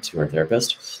relation to our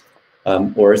therapist?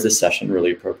 Or is this session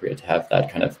really appropriate to have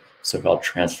that kind of so-called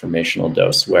transformational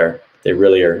dose where they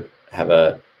really have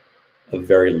a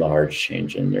very large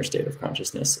change in their state of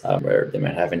consciousness, where they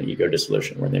might have an ego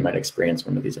dissolution, where they might experience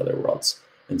one of these other worlds?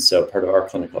 And so part of our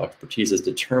clinical expertise is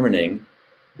determining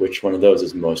which one of those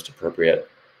is most appropriate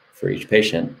for each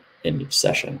patient in each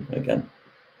session again.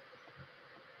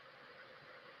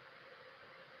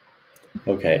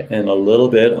 Okay, and a little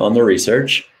bit on the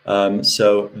research.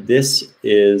 So this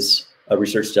is a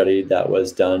research study that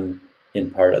was done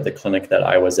in part at the clinic that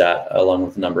I was at, along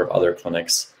with a number of other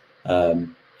clinics.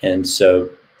 And so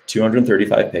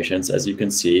 235 patients, as you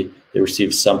can see, they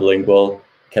received sublingual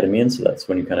ketamine. So that's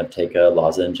when you kind of take a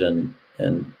lozenge and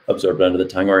absorb it under the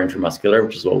tongue, or intramuscular,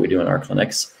 which is what we do in our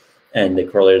clinics. And they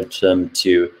correlated them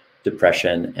to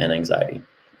depression and anxiety.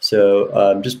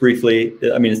 So just briefly,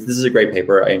 I mean, this is a great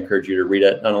paper. I encourage you to read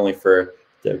it, not only for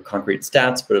the concrete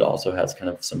stats, but it also has kind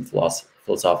of some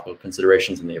philosophical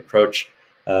considerations in the approach.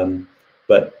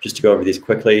 But just to go over these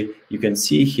quickly, you can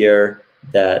see here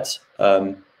that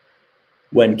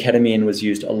when ketamine was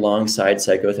used alongside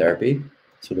psychotherapy,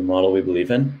 so the model we believe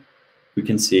in, we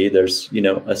can see there's, you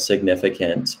know, a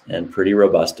significant and pretty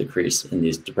robust decrease in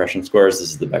these depression scores. This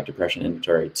is the Beck Depression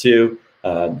Inventory 2.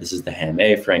 This is the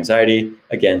HAM-A for anxiety.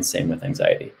 Again, same with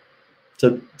anxiety.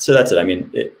 So that's it. I mean,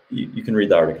 you can read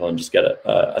the article and just get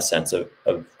a sense of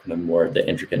kind of more the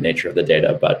intricate nature of the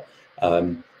data, but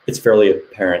it's fairly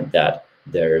apparent that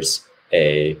there's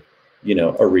a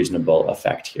reasonable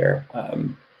effect here.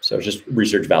 So just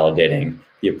research validating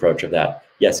the approach of that.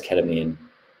 Yes, ketamine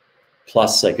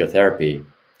plus psychotherapy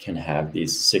can have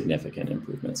these significant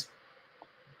improvements.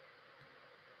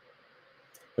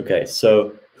 Okay,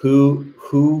 so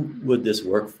who would this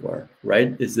work for,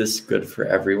 right? Is this good for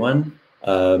everyone?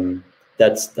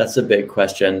 That's a big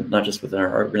question, not just within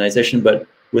our organization, but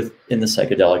within the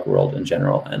psychedelic world in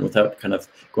general. And without kind of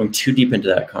going too deep into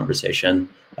that conversation,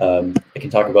 I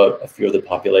can talk about a few of the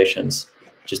populations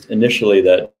just initially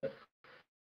that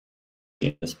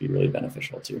this be really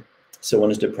beneficial to. So one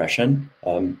is depression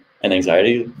and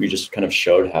anxiety. We just kind of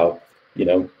showed how, you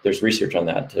know, there's research on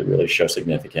that to really show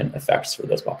significant effects for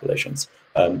those populations.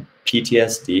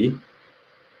 PTSD,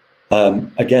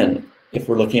 again, if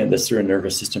we're looking at this through a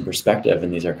nervous system perspective,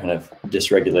 and these are kind of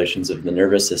dysregulations of the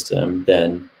nervous system,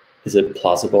 then is it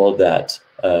plausible that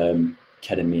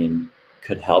ketamine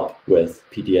could help with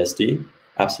PTSD?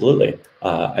 Absolutely.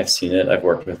 I've seen it, I've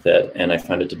worked with it, and I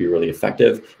find it to be really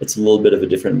effective. It's a little bit of a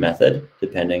different method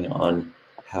depending on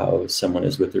how someone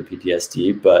is with their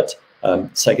PTSD, but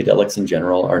psychedelics in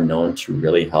general are known to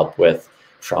really help with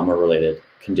trauma-related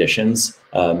conditions.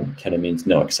 Ketamine's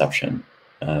no exception.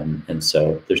 And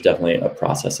so there's definitely a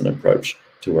process and approach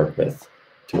to work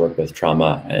with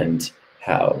trauma and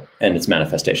its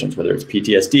manifestations, whether it's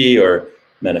PTSD or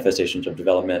manifestations of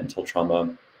developmental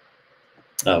trauma,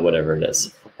 whatever it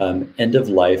is. End of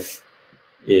life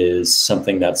is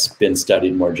something that's been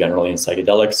studied more generally in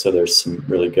psychedelics. So there's some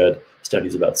really good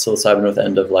studies about psilocybin with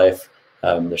end of life.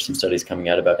 There's some studies coming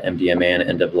out about MDMA and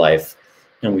end of life.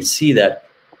 And we see that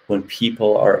when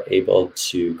people are able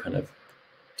to kind of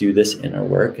do this inner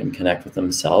work and connect with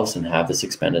themselves and have this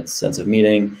expanded sense of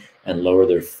meaning and lower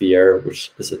their fear,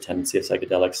 which is a tendency of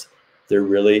psychedelics, they're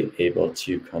really able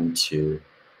to come to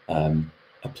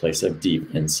a place of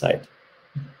deep insight,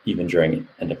 even during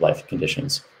end-of-life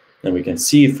conditions. And we can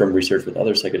see from research with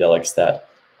other psychedelics that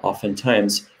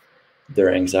oftentimes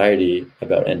their anxiety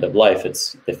about end of life,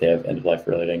 if they have end of life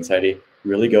related anxiety,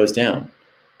 really goes down,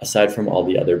 aside from all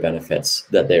the other benefits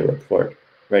that they report,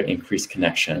 right? Increased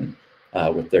connection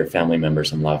with their family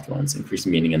members and loved ones, increased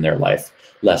meaning in their life,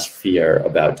 less fear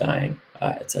about dying,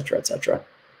 et cetera, et cetera.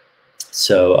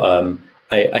 So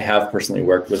I have personally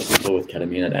worked with people with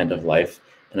ketamine at end of life,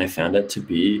 and I found it to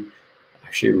be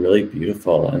actually a really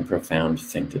beautiful and profound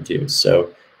thing to do.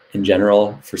 So in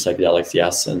general, for psychedelics,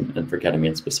 yes, and for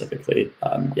ketamine specifically,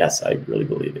 yes, I really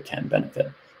believe it can benefit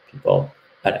people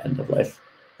at end of life.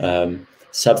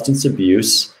 Substance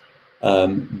abuse,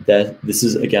 this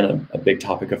is, again, a big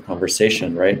topic of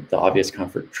conversation, right? The obvious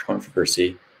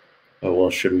controversy, well,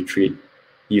 should we treat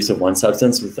use of one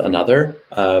substance with another?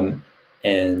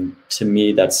 And to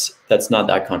me, that's not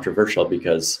that controversial,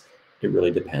 because it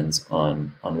really depends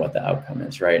on what the outcome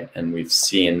is, right? And we've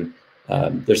seen,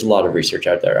 there's a lot of research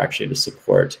out there actually to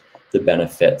support the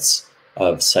benefits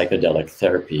of psychedelic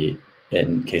therapy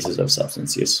in cases of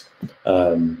substance use.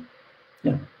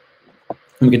 Yeah.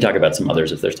 We can talk about some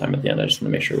others if there's time at the end. I just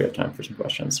want to make sure we have time for some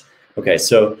questions. Okay,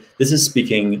 so this is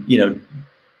speaking,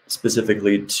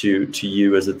 specifically to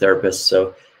you as a therapist.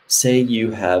 So say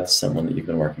you have someone that you've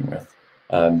been working with.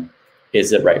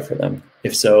 Is it right for them?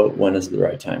 If so, when is the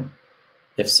right time?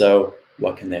 If so,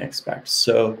 what can they expect?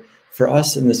 So for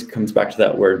us, and this comes back to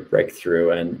that word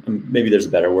breakthrough, and maybe there's a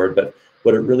better word, but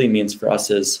what it really means for us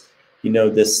is,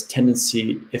 this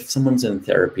tendency, if someone's in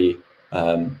therapy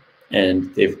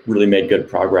and they've really made good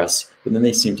progress, but then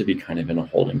they seem to be kind of in a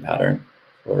holding pattern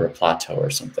or a plateau or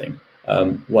something,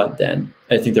 what then?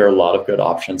 I think there are a lot of good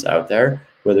options out there,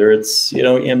 whether it's,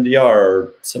 EMDR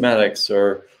or somatics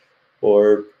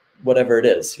or whatever it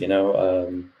is,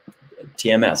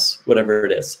 TMS, whatever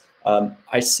it is.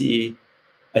 I see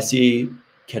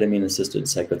ketamine-assisted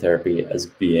psychotherapy as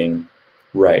being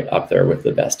right up there with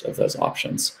the best of those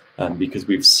options, because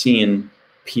we've seen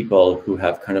people who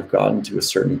have kind of gotten to a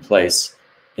certain place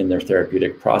in their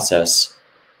therapeutic process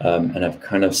and have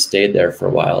kind of stayed there for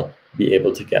a while, be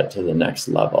able to get to the next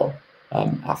level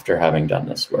after having done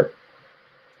this work.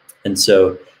 And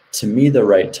so to me, the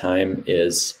right time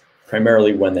is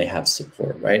primarily when they have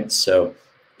support, right? So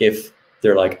if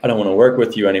they're like, I don't want to work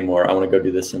with you anymore, I want to go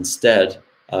do this instead,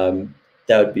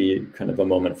 that would be kind of a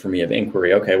moment for me of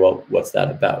inquiry. Okay, well, what's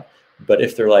that about? But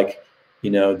if they're like,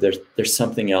 there's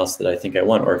something else that I think I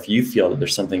want, or if you feel that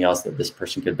there's something else that this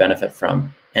person could benefit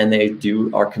from, and they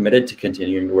are committed to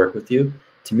continuing to work with you,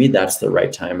 to me, that's the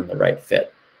right time and the right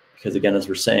fit. Because again, as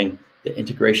we're saying, the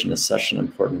integration is such an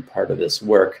important part of this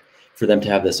work. For them to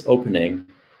have this opening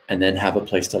and then have a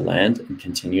place to land and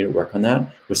continue to work on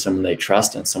that with someone they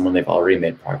trust and someone they've already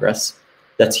made progress,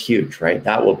 that's huge, right?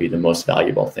 That will be the most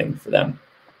valuable thing for them.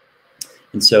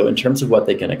 And so in terms of what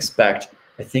they can expect,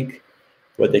 I think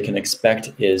what they can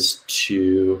expect is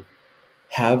to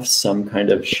have some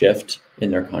kind of shift in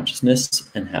their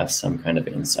consciousness and have some kind of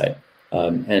insight.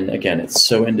 And again, it's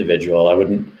so individual. I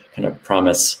wouldn't kind of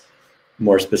promise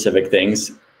more specific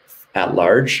things at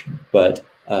large, but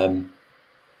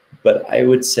I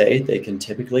would say they can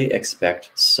typically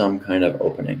expect some kind of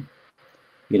opening.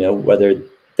 Whether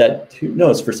that, who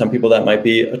knows, for some people that might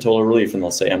be a total relief and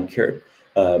they'll say, I'm cured.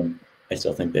 I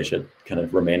still think they should kind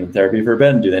of remain in therapy for a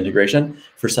bit and do the integration.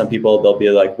 For some people, they'll be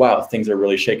like, wow, things are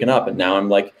really shaken up. And now I'm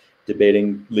like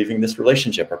debating leaving this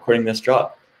relationship or quitting this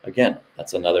job. Again,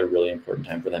 that's another really important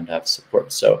time for them to have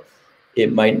support. So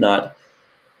it might not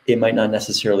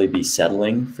necessarily be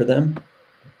settling for them,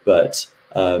 but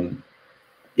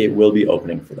it will be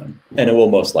opening for them. And it will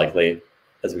most likely,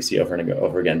 as we see over and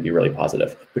over again, be really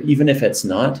positive. But even if it's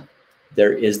not,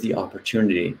 there is the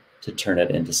opportunity to turn it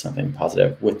into something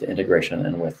positive with the integration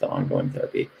and with the ongoing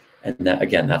therapy. And that,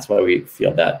 again, that's why we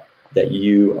feel that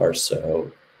you are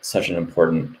such an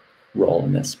important role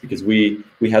in this, because we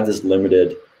have this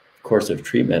limited course of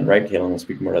treatment, right? Katelyn will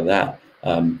speak more to that.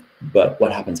 But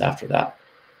what happens after that?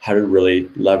 How to really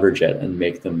leverage it and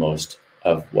make the most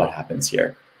of what happens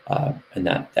here. And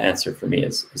that the answer for me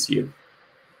is you.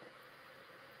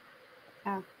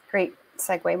 Yeah, great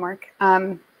segue, Mark.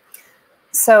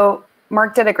 So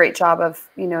Mark did a great job of,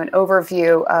 an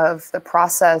overview of the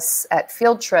process at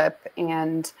Field Trip.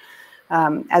 And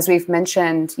as we've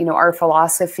mentioned, our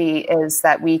philosophy is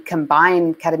that we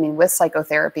combine ketamine with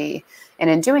psychotherapy. And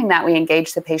in doing that, we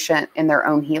engage the patient in their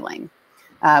own healing.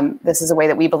 This is a way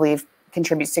that we believe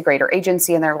contributes to greater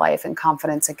agency in their life and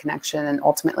confidence and connection and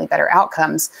ultimately better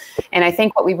outcomes. And I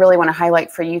think what we really want to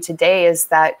highlight for you today is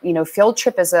that, Field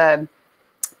Trip is a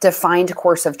defined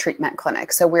course of treatment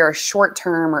clinic. So we're a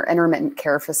short-term or intermittent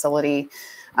care facility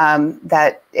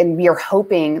and we are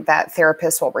hoping that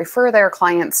therapists will refer their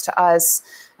clients to us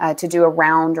to do a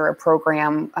round or a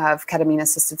program of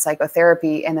ketamine-assisted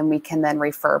psychotherapy, and then we can then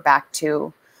refer back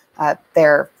to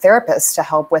their therapist to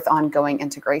help with ongoing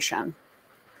integration.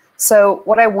 So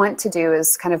what I want to do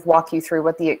is kind of walk you through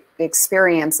what the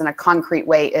experience in a concrete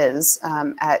way is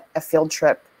at a Field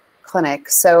Trip clinic.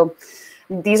 So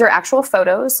these are actual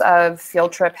photos of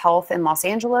Field Trip Health in Los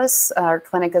Angeles. Our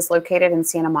clinic is located in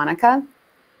Santa Monica.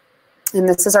 And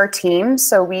this is our team.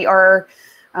 So we are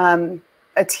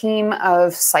a team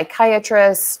of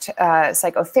psychiatrists,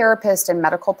 psychotherapists, and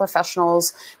medical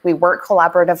professionals. We work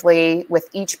collaboratively with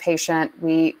each patient.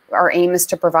 Our aim is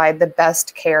to provide the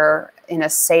best care in a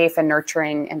safe and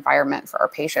nurturing environment for our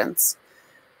patients.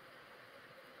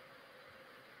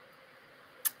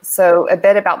 So a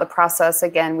bit about the process.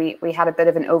 Again, we had a bit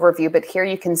of an overview, but here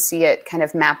you can see it kind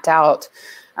of mapped out,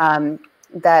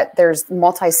 that there's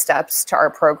multi-steps to our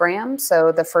program.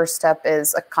 So the first step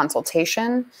is a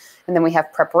consultation, and then we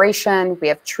have preparation, we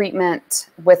have treatment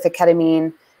with the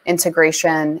ketamine,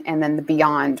 integration, and then the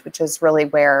beyond, which is really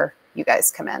where you guys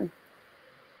come in.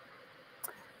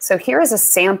 So here is a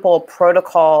sample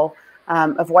protocol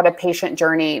of what a patient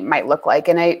journey might look like.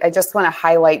 And I just want to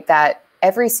highlight that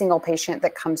every single patient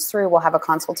that comes through will have a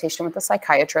consultation with a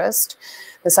psychiatrist.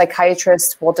 The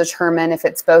psychiatrist will determine if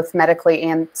it's both medically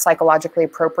and psychologically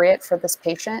appropriate for this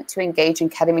patient to engage in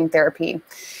ketamine therapy.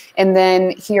 And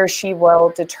then he or she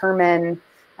will determine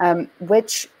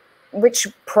which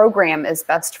program is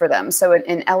best for them. So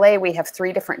in LA, we have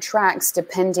 3 different tracks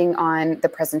depending on the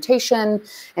presentation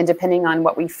and depending on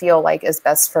what we feel like is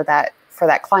best for that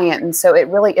client. And so it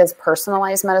really is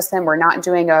personalized medicine. We're not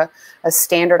doing a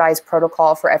standardized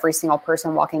protocol for every single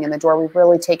person walking in the door. We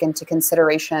really take into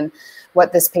consideration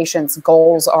what this patient's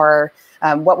goals are,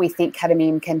 what we think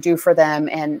ketamine can do for them,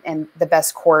 and the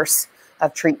best course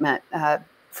of treatment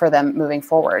for them moving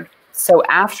forward. So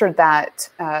after that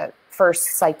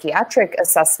first psychiatric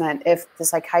assessment, if the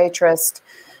psychiatrist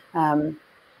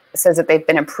says that they've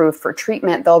been approved for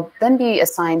treatment, they'll then be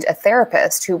assigned a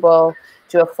therapist who will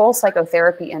do a full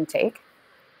psychotherapy intake,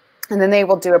 and then they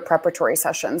will do a preparatory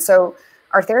session. So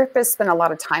our therapists spend a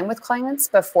lot of time with clients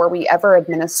before we ever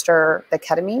administer the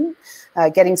ketamine,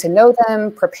 getting to know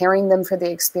them, preparing them for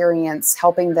the experience,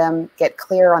 helping them get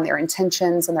clear on their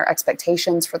intentions and their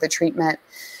expectations for the treatment,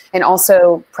 and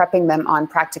also prepping them on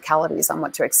practicalities on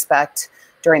what to expect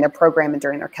during their program and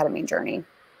during their ketamine journey.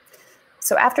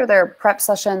 So after their prep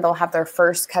session, they'll have their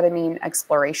first ketamine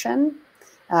exploration,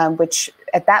 which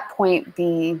at that point,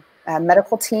 the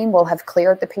medical team will have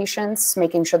cleared the patients,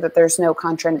 making sure that there's no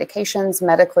contraindications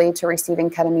medically to receiving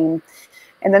ketamine.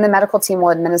 And then the medical team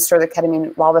will administer the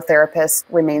ketamine while the therapist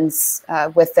remains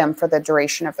with them for the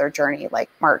duration of their journey, like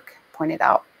Mark pointed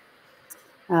out.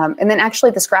 And then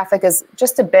actually this graphic is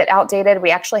just a bit outdated.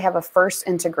 We actually have a first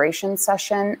integration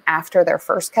session after their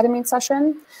first ketamine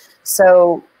session.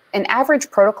 So an average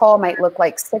protocol might look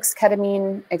like 6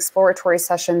 ketamine exploratory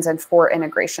sessions and 4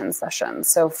 integration sessions.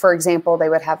 So for example, they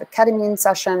would have a ketamine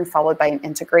session followed by an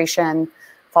integration,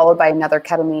 followed by another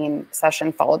ketamine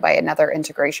session, followed by another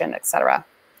integration, et cetera.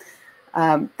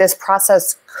 This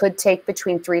process could take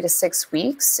between 3 to 6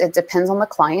 weeks. It depends on the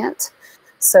client.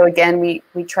 So again,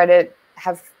 we try to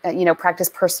have, practice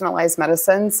personalized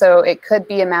medicine. So it could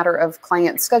be a matter of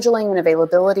client scheduling and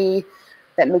availability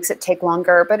that makes it take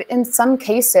longer. But in some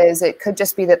cases, it could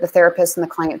just be that the therapist and the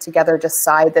client together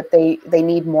decide that they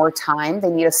need more time. They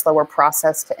need a slower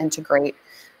process to integrate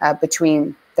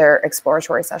between their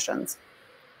exploratory sessions.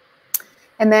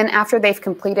 And then after they've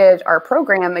completed our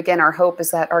program, again, our hope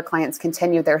is that our clients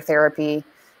continue their therapy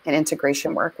and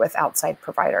integration work with outside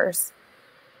providers.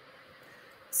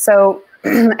 So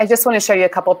I just want to show you a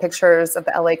couple of pictures of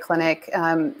the LA clinic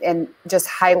and just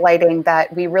highlighting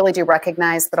that we really do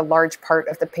recognize that a large part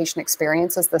of the patient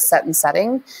experience is the set and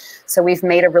setting. So we've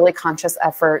made a really conscious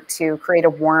effort to create a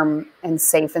warm and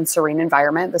safe and serene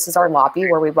environment. This is our lobby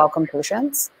where we welcome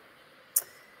patients.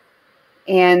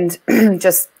 And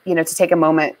just, to take a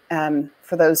moment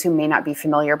for those who may not be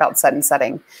familiar about set and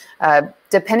setting.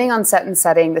 Depending on set and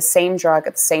setting, the same drug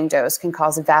at the same dose can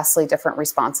cause vastly different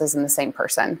responses in the same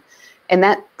person. And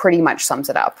that pretty much sums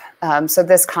it up. So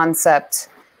this concept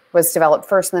was developed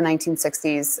first in the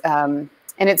 1960s. And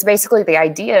it's basically the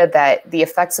idea that the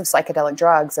effects of psychedelic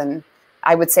drugs, and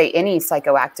I would say any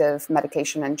psychoactive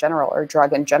medication in general or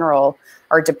drug in general,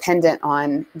 are dependent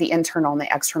on the internal and the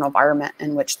external environment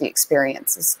in which the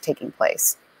experience is taking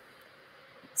place.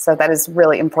 So that is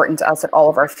really important to us at all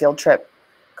of our field trip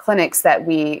clinics, that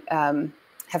we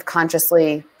have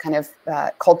consciously kind of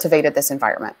cultivated this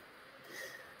environment.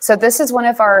 So this is one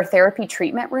of our therapy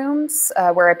treatment rooms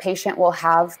where a patient will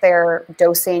have their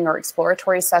dosing or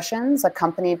exploratory sessions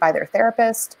accompanied by their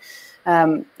therapist.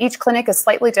 Each clinic is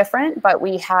slightly different, but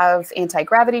we have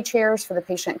anti-gravity chairs for the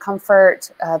patient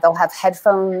comfort. They'll have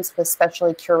headphones with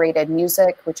specially curated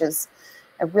music, which is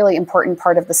a really important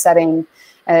part of the setting,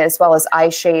 as well as eye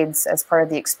shades as part of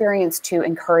the experience to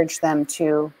encourage them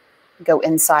to go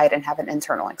inside and have an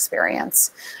internal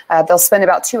experience. They'll spend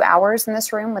about 2 hours in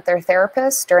this room with their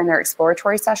therapist during their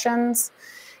exploratory sessions.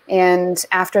 And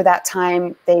after that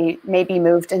time, they may be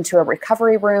moved into a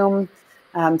recovery room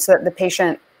so that the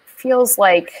patient feels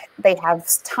like they have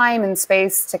time and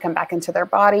space to come back into their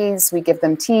bodies. We give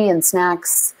them tea and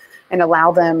snacks and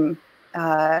allow them,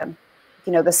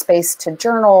 the space to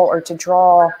journal or to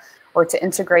draw or to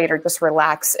integrate or just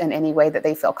relax in any way that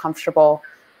they feel comfortable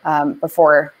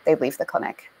before they leave the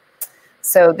clinic.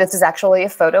 So this is actually a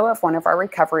photo of one of our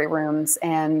recovery rooms,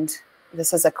 and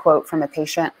this is a quote from a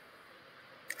patient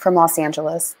from Los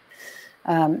Angeles.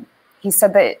 He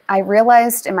said that, "I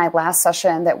realized in my last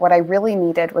session that what I really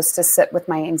needed was to sit with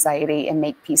my anxiety and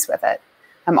make peace with it.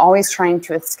 I'm always trying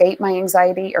to escape my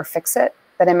anxiety or fix it,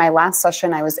 but in my last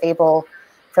session, I was able,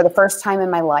 for the first time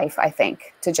in my life, I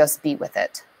think, to just be with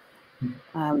it."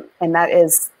 And that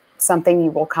is something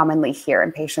you will commonly hear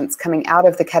in patients coming out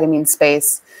of the ketamine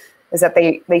space is that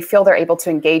they feel they're able to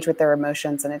engage with their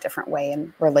emotions in a different way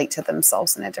and relate to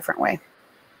themselves in a different way.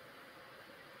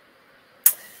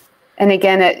 And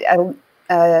again,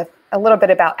 a little bit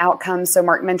about outcomes. So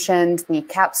Mark mentioned the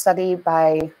CAP study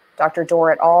by Dr.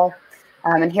 Dorr et al.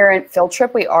 And here at Field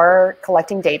Trip, we are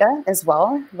collecting data as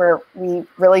well, where we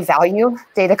really value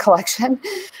data collection.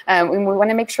 We want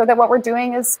to make sure that what we're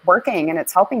doing is working and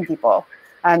it's helping people.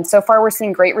 So far, we're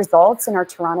seeing great results in our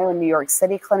Toronto and New York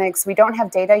City clinics. We don't have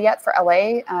data yet for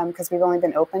LA because we've only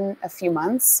been open a few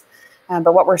months.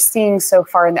 But what we're seeing so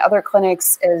far in the other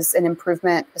clinics is an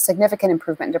improvement, a significant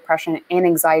improvement in depression and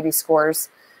anxiety scores,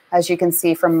 as you can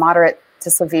see, from moderate to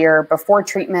severe before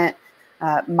treatment,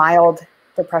 mild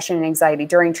depression and anxiety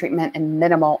during treatment, and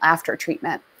minimal after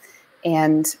treatment.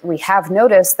 And we have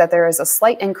noticed that there is a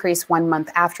slight increase 1 month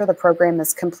after the program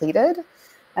is completed,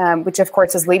 which of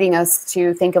course is leading us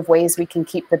to think of ways we can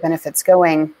keep the benefits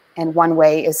going. And one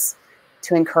way is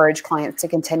to encourage clients to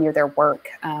continue their work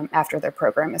after their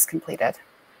program is completed.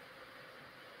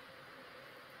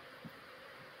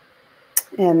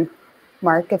 And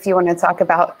Mark, if you want to talk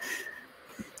about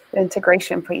the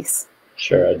integration, please.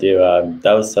 Sure, I do.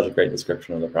 That was such a great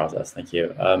description of the process. Thank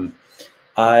you.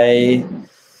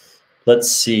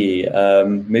 Let's see,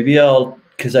 maybe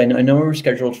because I know we're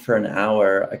scheduled for an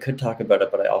hour, I could talk about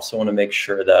it, but I also want to make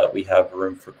sure that we have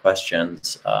room for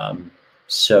questions.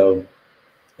 So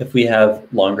if we have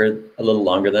a little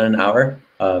longer than an hour,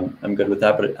 I'm good with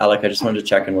that. But Alec, I just wanted to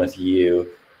check in with you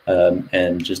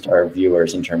and just our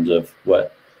viewers in terms of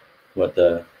what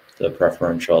the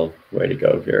preferential way to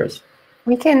go here is.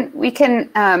 We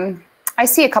can, I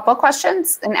see a couple of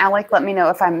questions, and Alec, let me know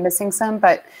if I'm missing some,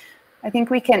 but I think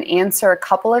we can answer a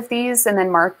couple of these, and then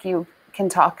Mark, you can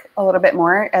talk a little bit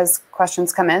more as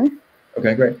questions come in.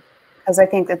 Okay, great. Because I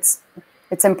think it's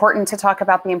important to talk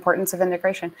about the importance of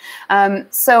integration.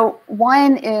 So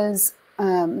one is,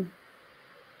 are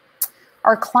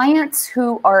clients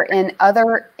who are in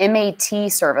other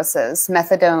MAT services,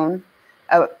 methadone,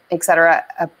 et cetera,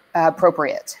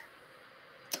 appropriate?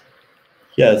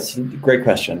 Yeah, it's a great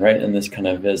question, right? And this kind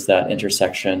of is that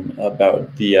intersection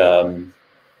about the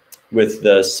with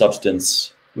the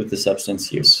substance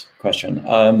use question.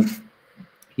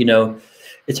 You know,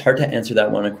 it's hard to answer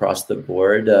that one across the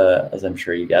board, as I'm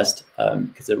sure you guessed,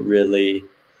 because it really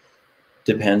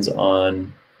depends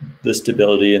on the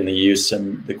stability and the use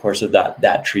and the course of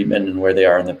that treatment and where they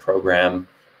are in the program.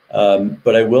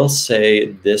 But I will say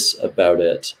this about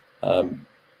it,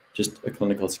 just a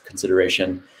clinical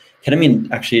consideration. Ketamine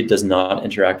actually does not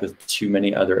interact with too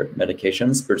many other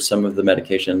medications, but some of the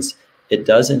medications it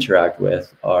does interact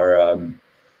with are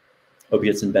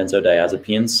opiates and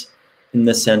benzodiazepines, in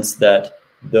the sense that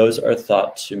those are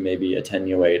thought to maybe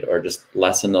attenuate or just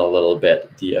lessen a little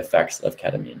bit the effects of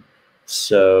ketamine.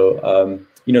 So,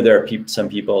 you know, there are some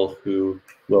people who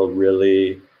will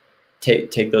really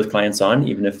take those clients on,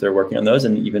 even if they're working on those,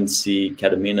 and even see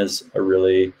ketamine as a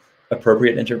really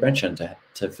appropriate intervention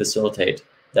to facilitate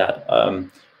that.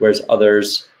 Whereas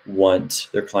others want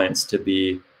their clients to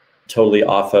be totally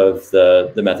off of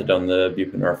the methadone, the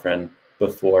buprenorphine,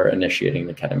 before initiating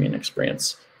the ketamine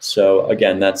experience. So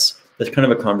again, that's kind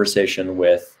of a conversation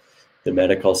with the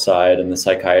medical side and the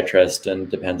psychiatrist, and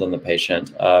depends on the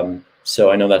patient.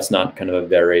 So I know that's not kind of a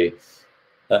very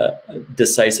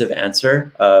decisive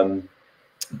answer,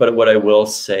 but what I will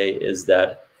say is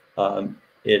that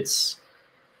it's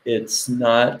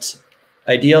not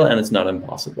ideal and it's not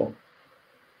impossible.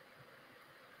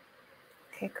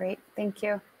 Okay, great, thank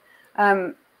you.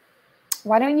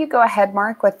 Why don't you go ahead,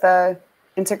 Mark, with the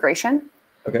integration?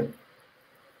 Okay.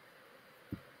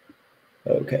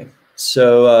 Okay,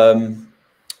 so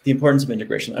the importance of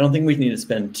integration. I don't think we need to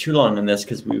spend too long on this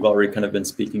because we've already kind of been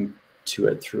speaking to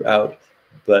it throughout,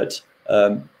 but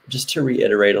just to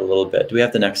reiterate a little bit. Do we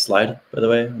have the next slide, by the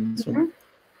way, on this one?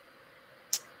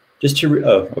 Just to,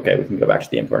 okay, we can go back to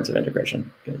the importance of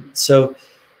integration. Okay. So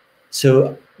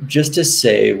just to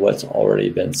say what's already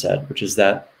been said, which is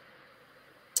that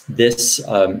this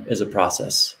is a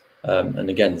process. And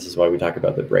again, this is why we talk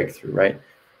about the breakthrough, right?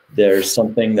 There's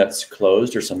something that's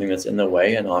closed or something that's in the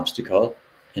way, an obstacle,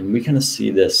 and we kind of see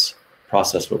this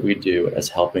process, what we do, as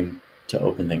helping to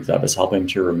open things up, as helping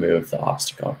to remove the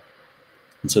obstacle.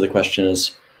 And so the question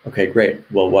is, okay, great,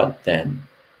 well, what then?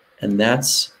 And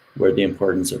that's where the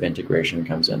importance of integration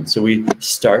comes in. So we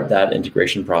start that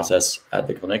integration process at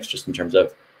the clinics just in terms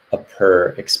of a per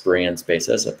experience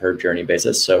basis, a per journey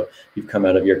basis. So you've come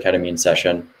out of your ketamine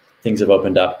session, things have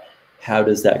opened up. How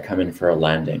does that come in for a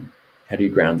landing? How do you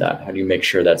ground that? How do you make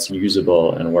sure that's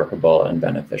usable and workable and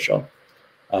beneficial?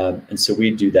 And so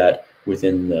we do that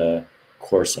within the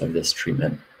course of this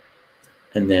treatment.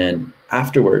 And then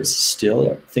afterwards,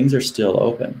 things are still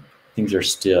open. Things are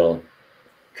still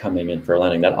coming in for a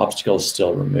landing. That obstacle is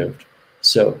still removed.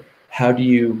 So how do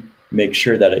you make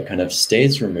sure that it kind of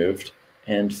stays removed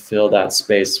and fill that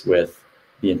space with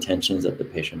the intentions that the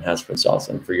patient has for themselves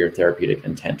and for your therapeutic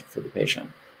intent for the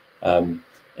patient?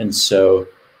 And so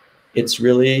it's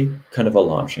really kind of a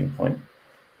launching point.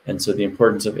 And so the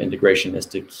importance of integration is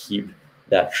to keep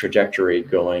that trajectory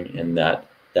going in that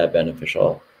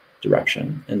beneficial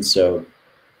direction. And so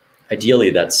ideally,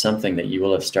 that's something that you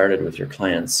will have started with your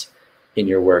clients in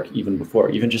your work even before.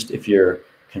 Even just if you're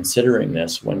considering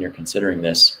this, when you're considering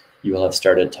this, you will have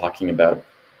started talking about,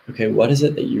 okay, what is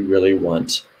it that you really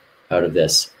want out of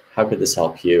this? How could this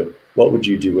help you? What would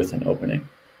you do with an opening?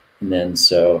 And then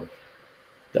so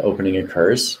the opening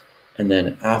occurs. And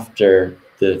then after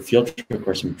the field trip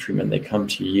course of treatment, they come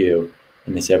to you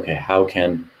and they say, okay, how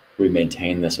can we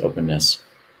maintain this openness?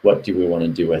 What do we want to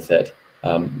do with it?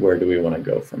 Where do we want to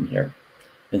go from here?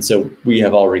 And so we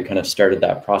have already kind of started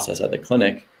that process at the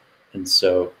clinic. And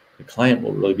so the client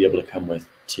will really be able to come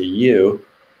to you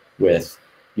with,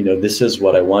 this is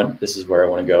what I want. This is where I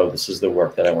want to go. This is the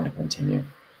work that I want to continue.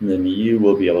 And then you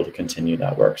will be able to continue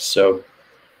that work. So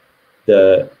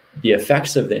the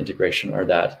effects of the integration are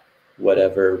that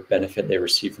whatever benefit they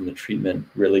receive from the treatment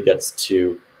really gets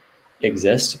to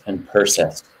exist and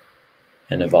persist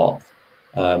and evolve.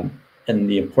 And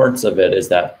the importance of it is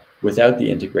that without the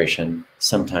integration,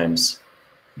 sometimes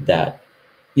that,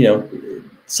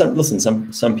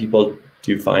 some people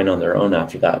do fine on their own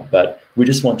after that, but we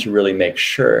just want to really make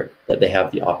sure that they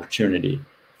have the opportunity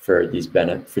for these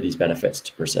benefits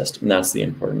to persist. And that's the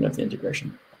importance of the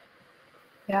integration.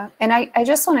 Yeah, and I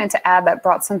just wanted to add that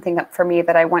brought something up for me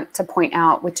that I want to point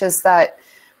out, which is that,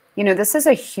 this is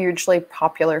a hugely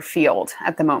popular field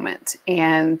at the moment.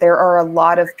 And there are a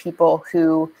lot of people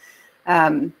who,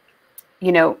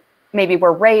 maybe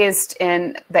were raised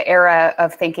in the era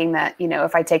of thinking that,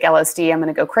 if I take LSD, I'm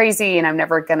going to go crazy and I'm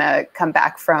never going to come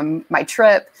back from my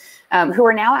trip, who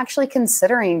are now actually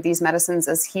considering these medicines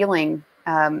as healing,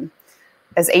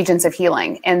 as agents of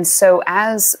healing. And so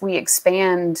as we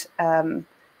expand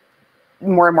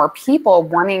more and more people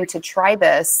wanting to try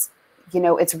this,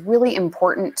 it's really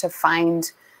important to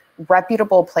find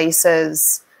reputable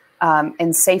places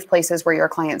and safe places where your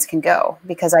clients can go.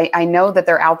 Because I know that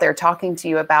they're out there talking to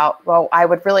you about, well, I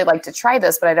would really like to try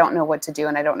this, but I don't know what to do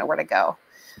and I don't know where to go.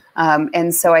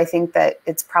 And so I think that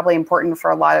it's probably important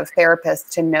for a lot of therapists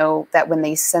to know that when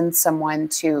they send someone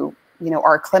to,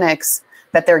 our clinics,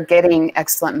 that they're getting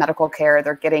excellent medical care,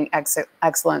 they're getting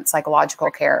excellent psychological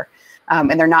care,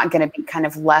 and they're not going to be kind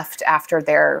of left after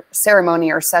their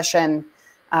ceremony or session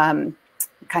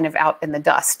kind of out in the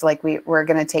dust. Like we're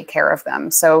going to take care of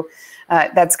them. So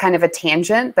that's kind of a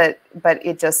tangent, but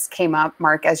it just came up,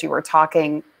 Mark, as you were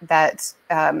talking, that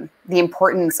the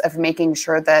importance of making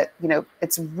sure that,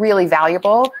 it's really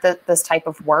valuable, this type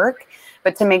of work,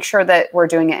 but to make sure that we're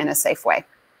doing it in a safe way.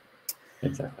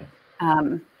 Exactly.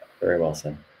 Very well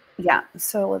said. Yeah.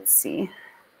 So let's see.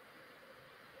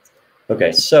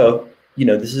 Okay. So,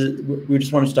 we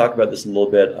just wanted to talk about this a little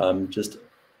bit, just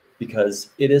because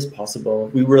it is possible.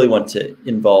 We really want to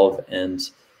involve and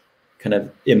kind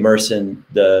of immerse in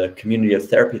the community of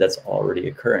therapy that's already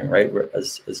occurring, right?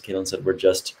 As Katelyn said, we're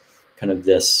just kind of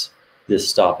this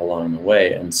stop along the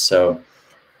way. And so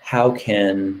how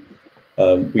can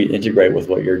we integrate with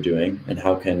what you're doing, and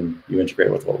how can you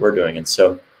integrate with what we're doing? And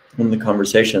so one of the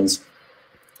conversations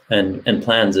and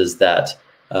plans is that,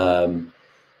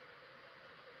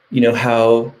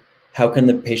 how can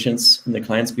the patients and the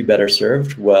clients be better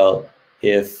served? Well,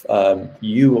 if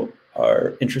you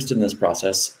are interested in this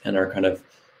process and are kind of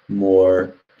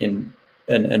more in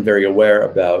and very aware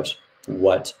about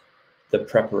what the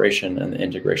preparation and the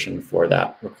integration for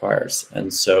that requires.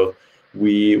 And so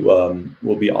we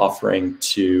will be offering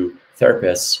to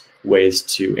therapists ways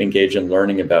to engage in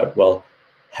learning about, well,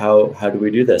 how do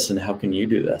we do this, and how can you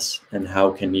do this, and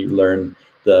how can you learn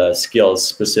the skills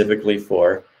specifically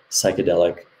for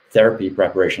psychedelic therapy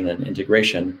preparation and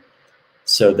integration,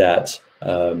 so that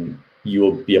you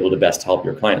will be able to best help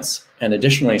your clients. And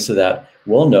additionally, so that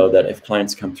we'll know that if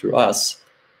clients come through us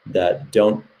that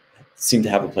don't seem to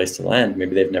have a place to land,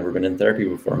 maybe they've never been in therapy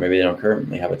before, maybe they don't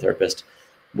currently have a therapist,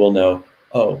 we'll know,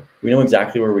 oh, we know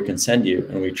exactly where we can send you,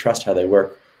 and we trust how they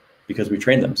work because we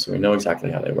train them, so we know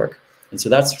exactly how they work. And so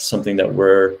that's something that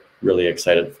we're really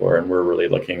excited for, and we're really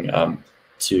looking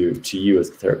to you as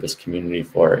the therapist community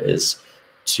for, is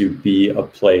to be a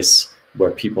place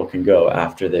where people can go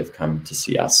after they've come to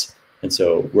see us. And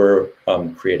so we're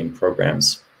creating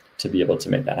programs to be able to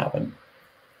make that happen.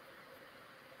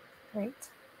 Great.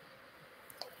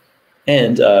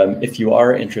 And if you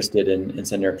are interested in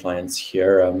sending your clients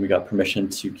here, we got permission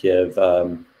to give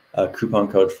a coupon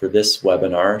code for this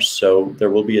webinar. So there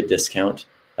will be a discount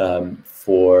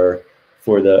for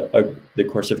the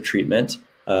course of treatment.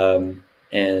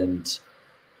 And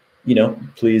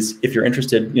please, if you're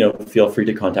interested, feel free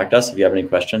to contact us if you have any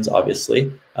questions,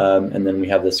 obviously. And then we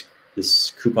have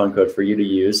this coupon code for you to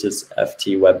use. It's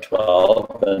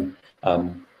FTWeb12, and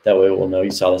that way we'll know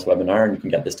you saw this webinar and you can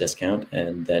get this discount,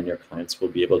 and then your clients will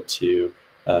be able to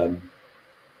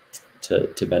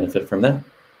benefit from that.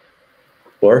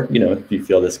 Or if you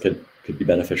feel this could be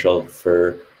beneficial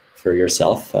for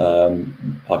yourself,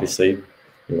 obviously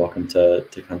you're welcome to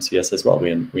come see us as well.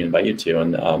 We invite you to,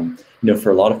 and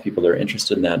for a lot of people, they're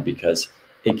interested in that because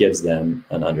it gives them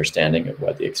an understanding of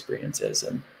what the experience is,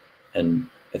 and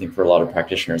I think for a lot of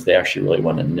practitioners, they actually really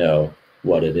want to know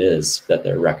what it is that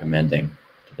they're recommending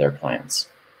to their clients.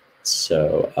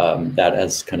 So that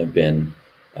has kind of been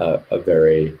a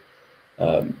very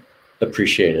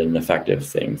appreciated and effective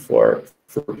thing for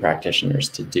practitioners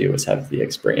to do, is have the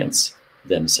experience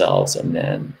themselves, and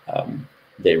then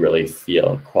they really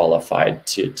feel qualified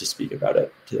to speak about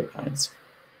it to their clients.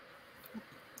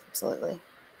 Absolutely.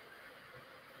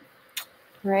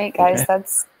 All right, guys, okay.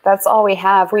 That's all we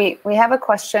have. We have a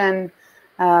question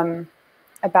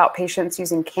about patients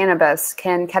using cannabis.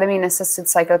 Can ketamine-assisted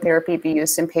psychotherapy be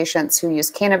used in patients who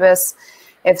use cannabis?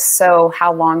 If so,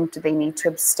 how long do they need to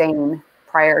abstain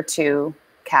prior to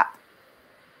CAP?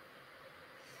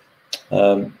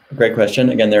 Great question.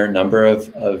 Again, there are a number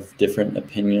of different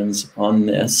opinions on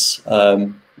this,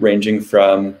 ranging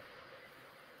from,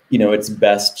 it's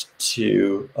best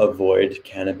to avoid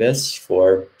cannabis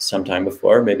for some time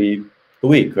before, maybe a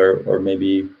week or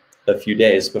maybe a few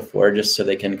days before, just so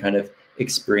they can kind of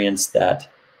experience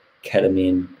that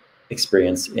ketamine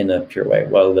experience in a pure way.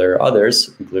 While there are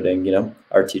others, including,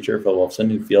 our teacher, Phil Wolfson,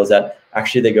 who feels that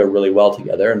actually they go really well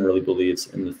together and really believes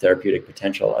in the therapeutic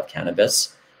potential of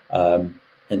cannabis,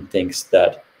 and thinks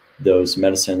that those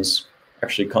medicines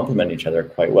actually complement each other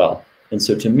quite well. And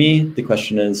so to me, the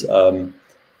question is,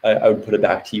 I would put it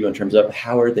back to you in terms of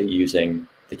how are they using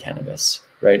the cannabis,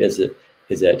 right? Is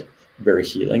it very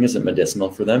healing? Is it medicinal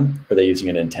for them? Are they using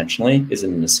it intentionally? Is it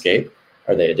an escape?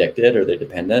 Are they addicted? Are they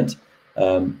dependent?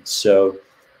 So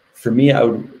for me,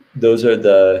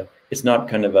 it's not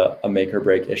kind of a make or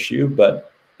break issue,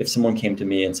 but if someone came to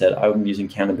me and said, I'm using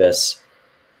cannabis,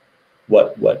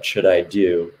 what should I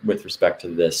do with respect to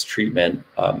this treatment?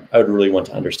 I would really want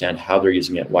to understand how they're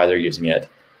using it, why they're using it,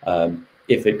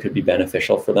 if it could be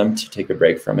beneficial for them to take a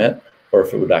break from it, or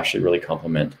if it would actually really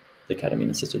complement the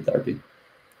ketamine-assisted therapy.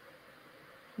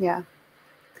 Yeah.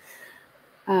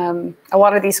 A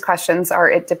lot of these questions are,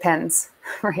 it depends,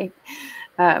 right?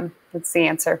 That's the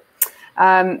answer.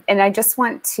 And I just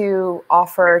want to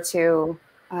offer to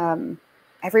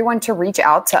everyone to reach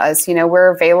out to us.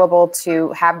 We're available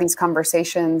to have these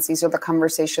conversations. These are the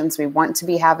conversations we want to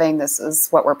be having. This is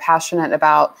what we're passionate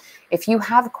about. If you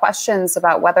have questions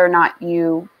about whether or not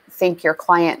you think your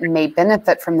client may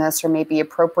benefit from this or may be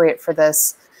appropriate for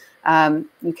this,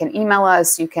 you can email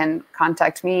us. You can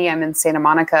contact me. I'm in Santa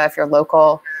Monica if you're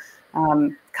local.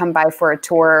 Come by for a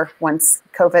tour once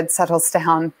COVID settles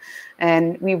down.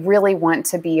 And we really want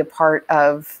to be a part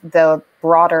of the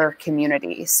broader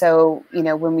community. So,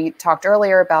 when we talked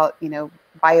earlier about,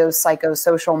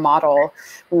 biopsychosocial model,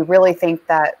 we really think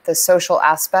that the social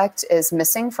aspect is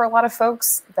missing for a lot of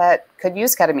folks that could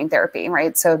use ketamine therapy,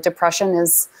 right? So depression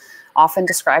is often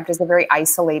described as a very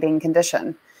isolating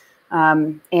condition.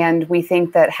 And we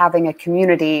think that having a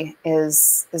community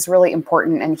is really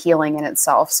important and healing in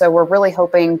itself. So we're really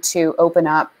hoping to open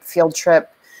up Field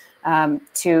Trip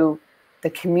to the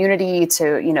community,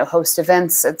 to host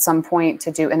events at some point,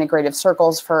 to do integrative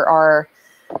circles for our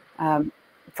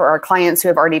clients who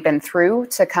have already been through,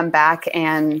 to come back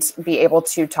and be able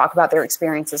to talk about their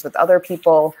experiences with other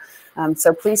people.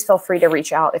 So please feel free to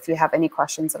reach out if you have any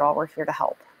questions at all. We're here to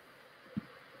help.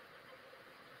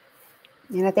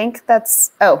 And I think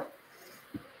that's, do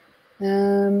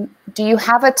you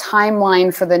have a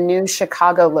timeline for the new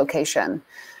Chicago location?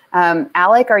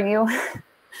 Alec,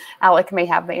 Alec may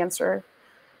have the answer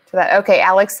to that. Okay,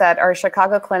 Alex said, our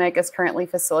Chicago clinic is currently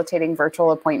facilitating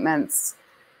virtual appointments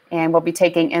and we'll be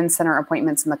taking in-center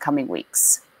appointments in the coming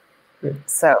weeks. Good.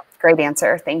 So great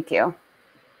answer, thank you.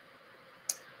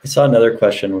 I saw another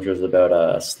question, which was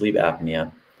about sleep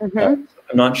apnea. Mm-hmm.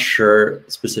 I'm not sure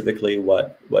specifically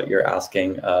what you're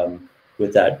asking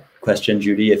with that question,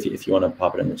 Judy. If you want to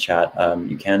pop it in the chat,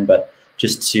 you can. But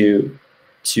just to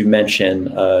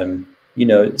mention,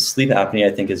 sleep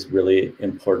apnea, I think, is really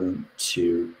important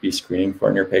to be screening for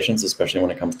in your patients, especially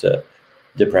when it comes to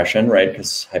depression, right?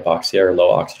 Because hypoxia or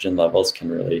low oxygen levels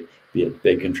can really be a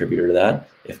big contributor to that,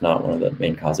 if not one of the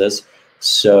main causes.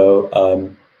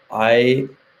 So I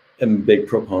am a big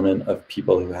proponent of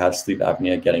people who have sleep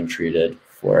apnea getting treated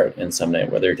for it in some way,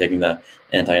 whether you're taking the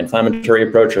anti-inflammatory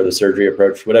approach or the surgery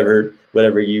approach,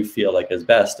 whatever you feel like is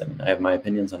best. I mean, I have my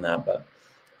opinions on that,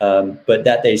 but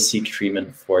that they seek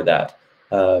treatment for that.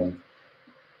 Ketamine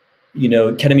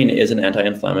is an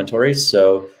anti-inflammatory,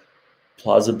 so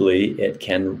plausibly it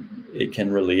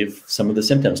can relieve some of the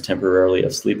symptoms temporarily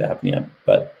of sleep apnea,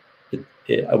 but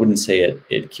I wouldn't say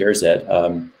it cures it.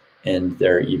 And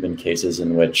there are even cases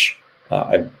in which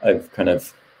I've kind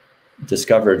of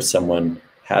discovered someone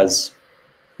has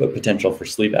the potential for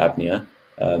sleep apnea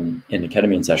in a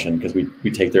ketamine session, because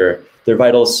we take their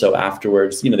vitals. So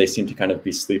afterwards, they seem to kind of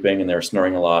be sleeping and they were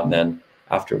snoring a lot, and then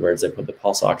afterwards I put the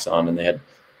pulse ox on, and they had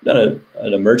done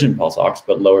an emergent pulse ox,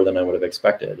 but lower than I would have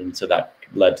expected. And so that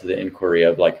led to the inquiry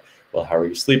of like, well, how are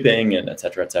you sleeping, and et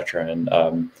cetera,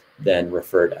 and then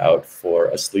referred out for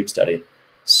a sleep study.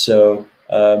 So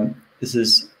this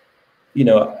is,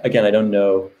 again, I don't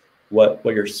know what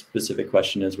your specific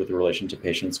question is with relation to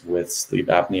patients with sleep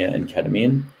apnea and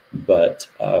ketamine, but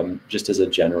just as a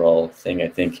general thing, I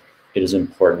think it is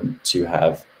important to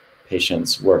have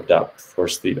patients worked up for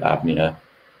sleep apnea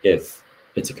if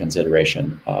it's a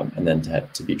consideration, and then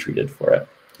to be treated for it,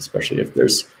 especially if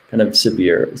there's kind of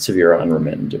severe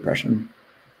unremittent depression.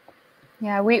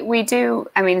 Yeah, we do.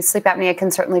 I mean, sleep apnea can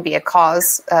certainly be a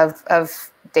cause of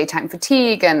daytime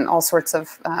fatigue and all sorts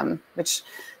of, which,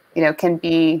 can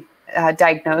be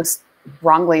diagnosed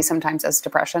wrongly sometimes as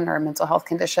depression or a mental health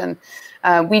condition.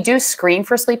 We do screen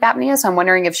for sleep apnea, so I'm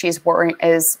wondering if she's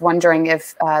wondering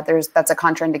if that's a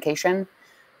contraindication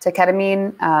to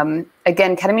ketamine.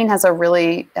 Again, ketamine has a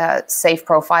really safe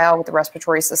profile with the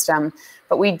respiratory system,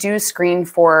 but we do screen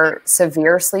for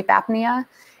severe sleep apnea.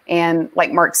 And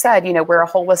like Mark said, we're a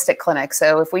holistic clinic.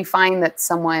 So if we find that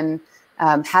someone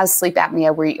has sleep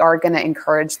apnea, we are going to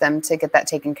encourage them to get that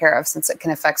taken care of, since it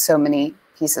can affect so many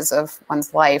pieces of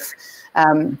one's life.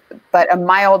 But a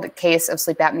mild case of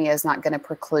sleep apnea is not going to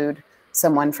preclude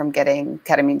someone from getting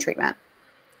ketamine treatment.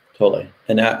 Totally.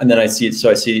 And then I see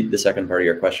the second part of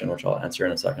your question, which I'll answer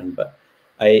in a second, but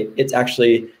it's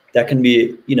actually, that can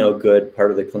be, a good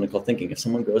part of the clinical thinking. If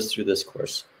someone goes through this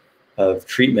course of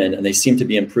treatment and they seem to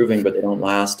be improving, but they don't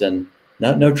last, and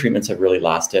no treatments have really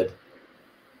lasted,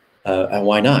 and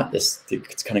why not?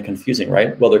 It's kind of confusing,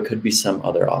 right? Well, there could be some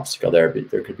other obstacle there, but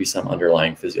there could be some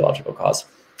underlying physiological cause.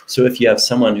 So if you have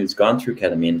someone who's gone through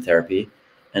ketamine therapy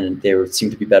and they seem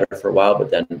to be better for a while,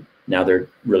 but then now they're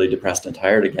really depressed and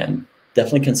tired again,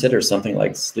 definitely consider something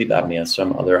like sleep apnea,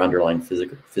 some other underlying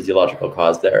physiological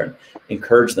cause there, and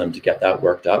encourage them to get that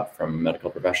worked up from a medical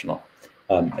professional.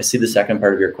 I see the second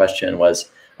part of your question was,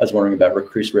 I was wondering about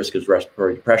increased risk of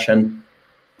respiratory depression.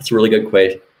 It's a really good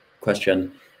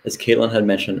question. As Katelyn had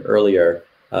mentioned earlier,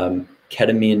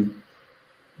 ketamine,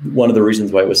 one of the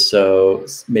reasons why it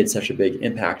was made such a big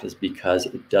impact is because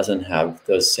it doesn't have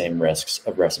those same risks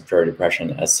of respiratory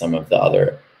depression as some of the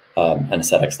other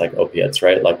anesthetics like opiates,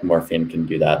 right? Like morphine can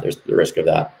do that. There's the risk of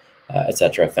that, et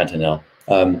cetera, fentanyl.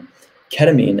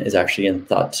 Ketamine is actually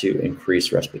thought to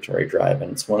increase respiratory drive,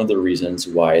 and it's one of the reasons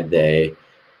why they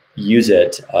use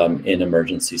it in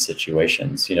emergency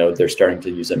situations. They're starting to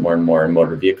use it more and more in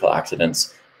motor vehicle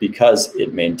accidents, because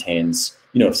it maintains,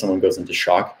 if someone goes into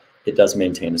shock, it does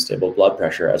maintain a stable blood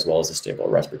pressure as well as a stable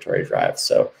respiratory drive.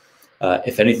 So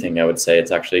if anything, I would say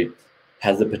it's actually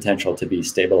has the potential to be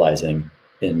stabilizing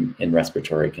in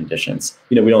respiratory conditions.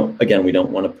 We don't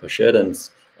want to push it,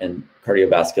 and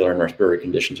cardiovascular and respiratory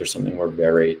conditions are something we're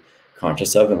very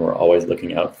conscious of and we're always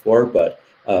looking out for. But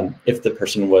if the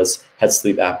person had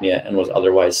sleep apnea and was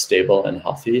otherwise stable and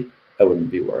healthy, I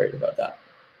wouldn't be worried about that.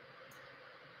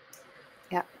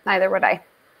 Yeah, neither would I.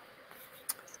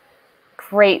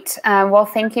 Great. Well,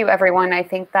 thank you, everyone. I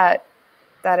think that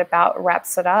about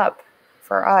wraps it up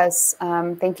for us.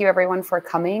 Thank you, everyone, for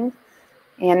coming.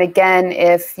 And again,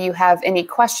 if you have any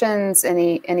questions,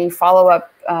 any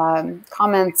follow-up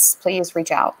comments, please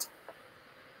reach out.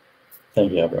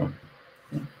 Thank you, everyone.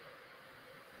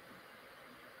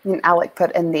 And Alec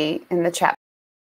put in the chat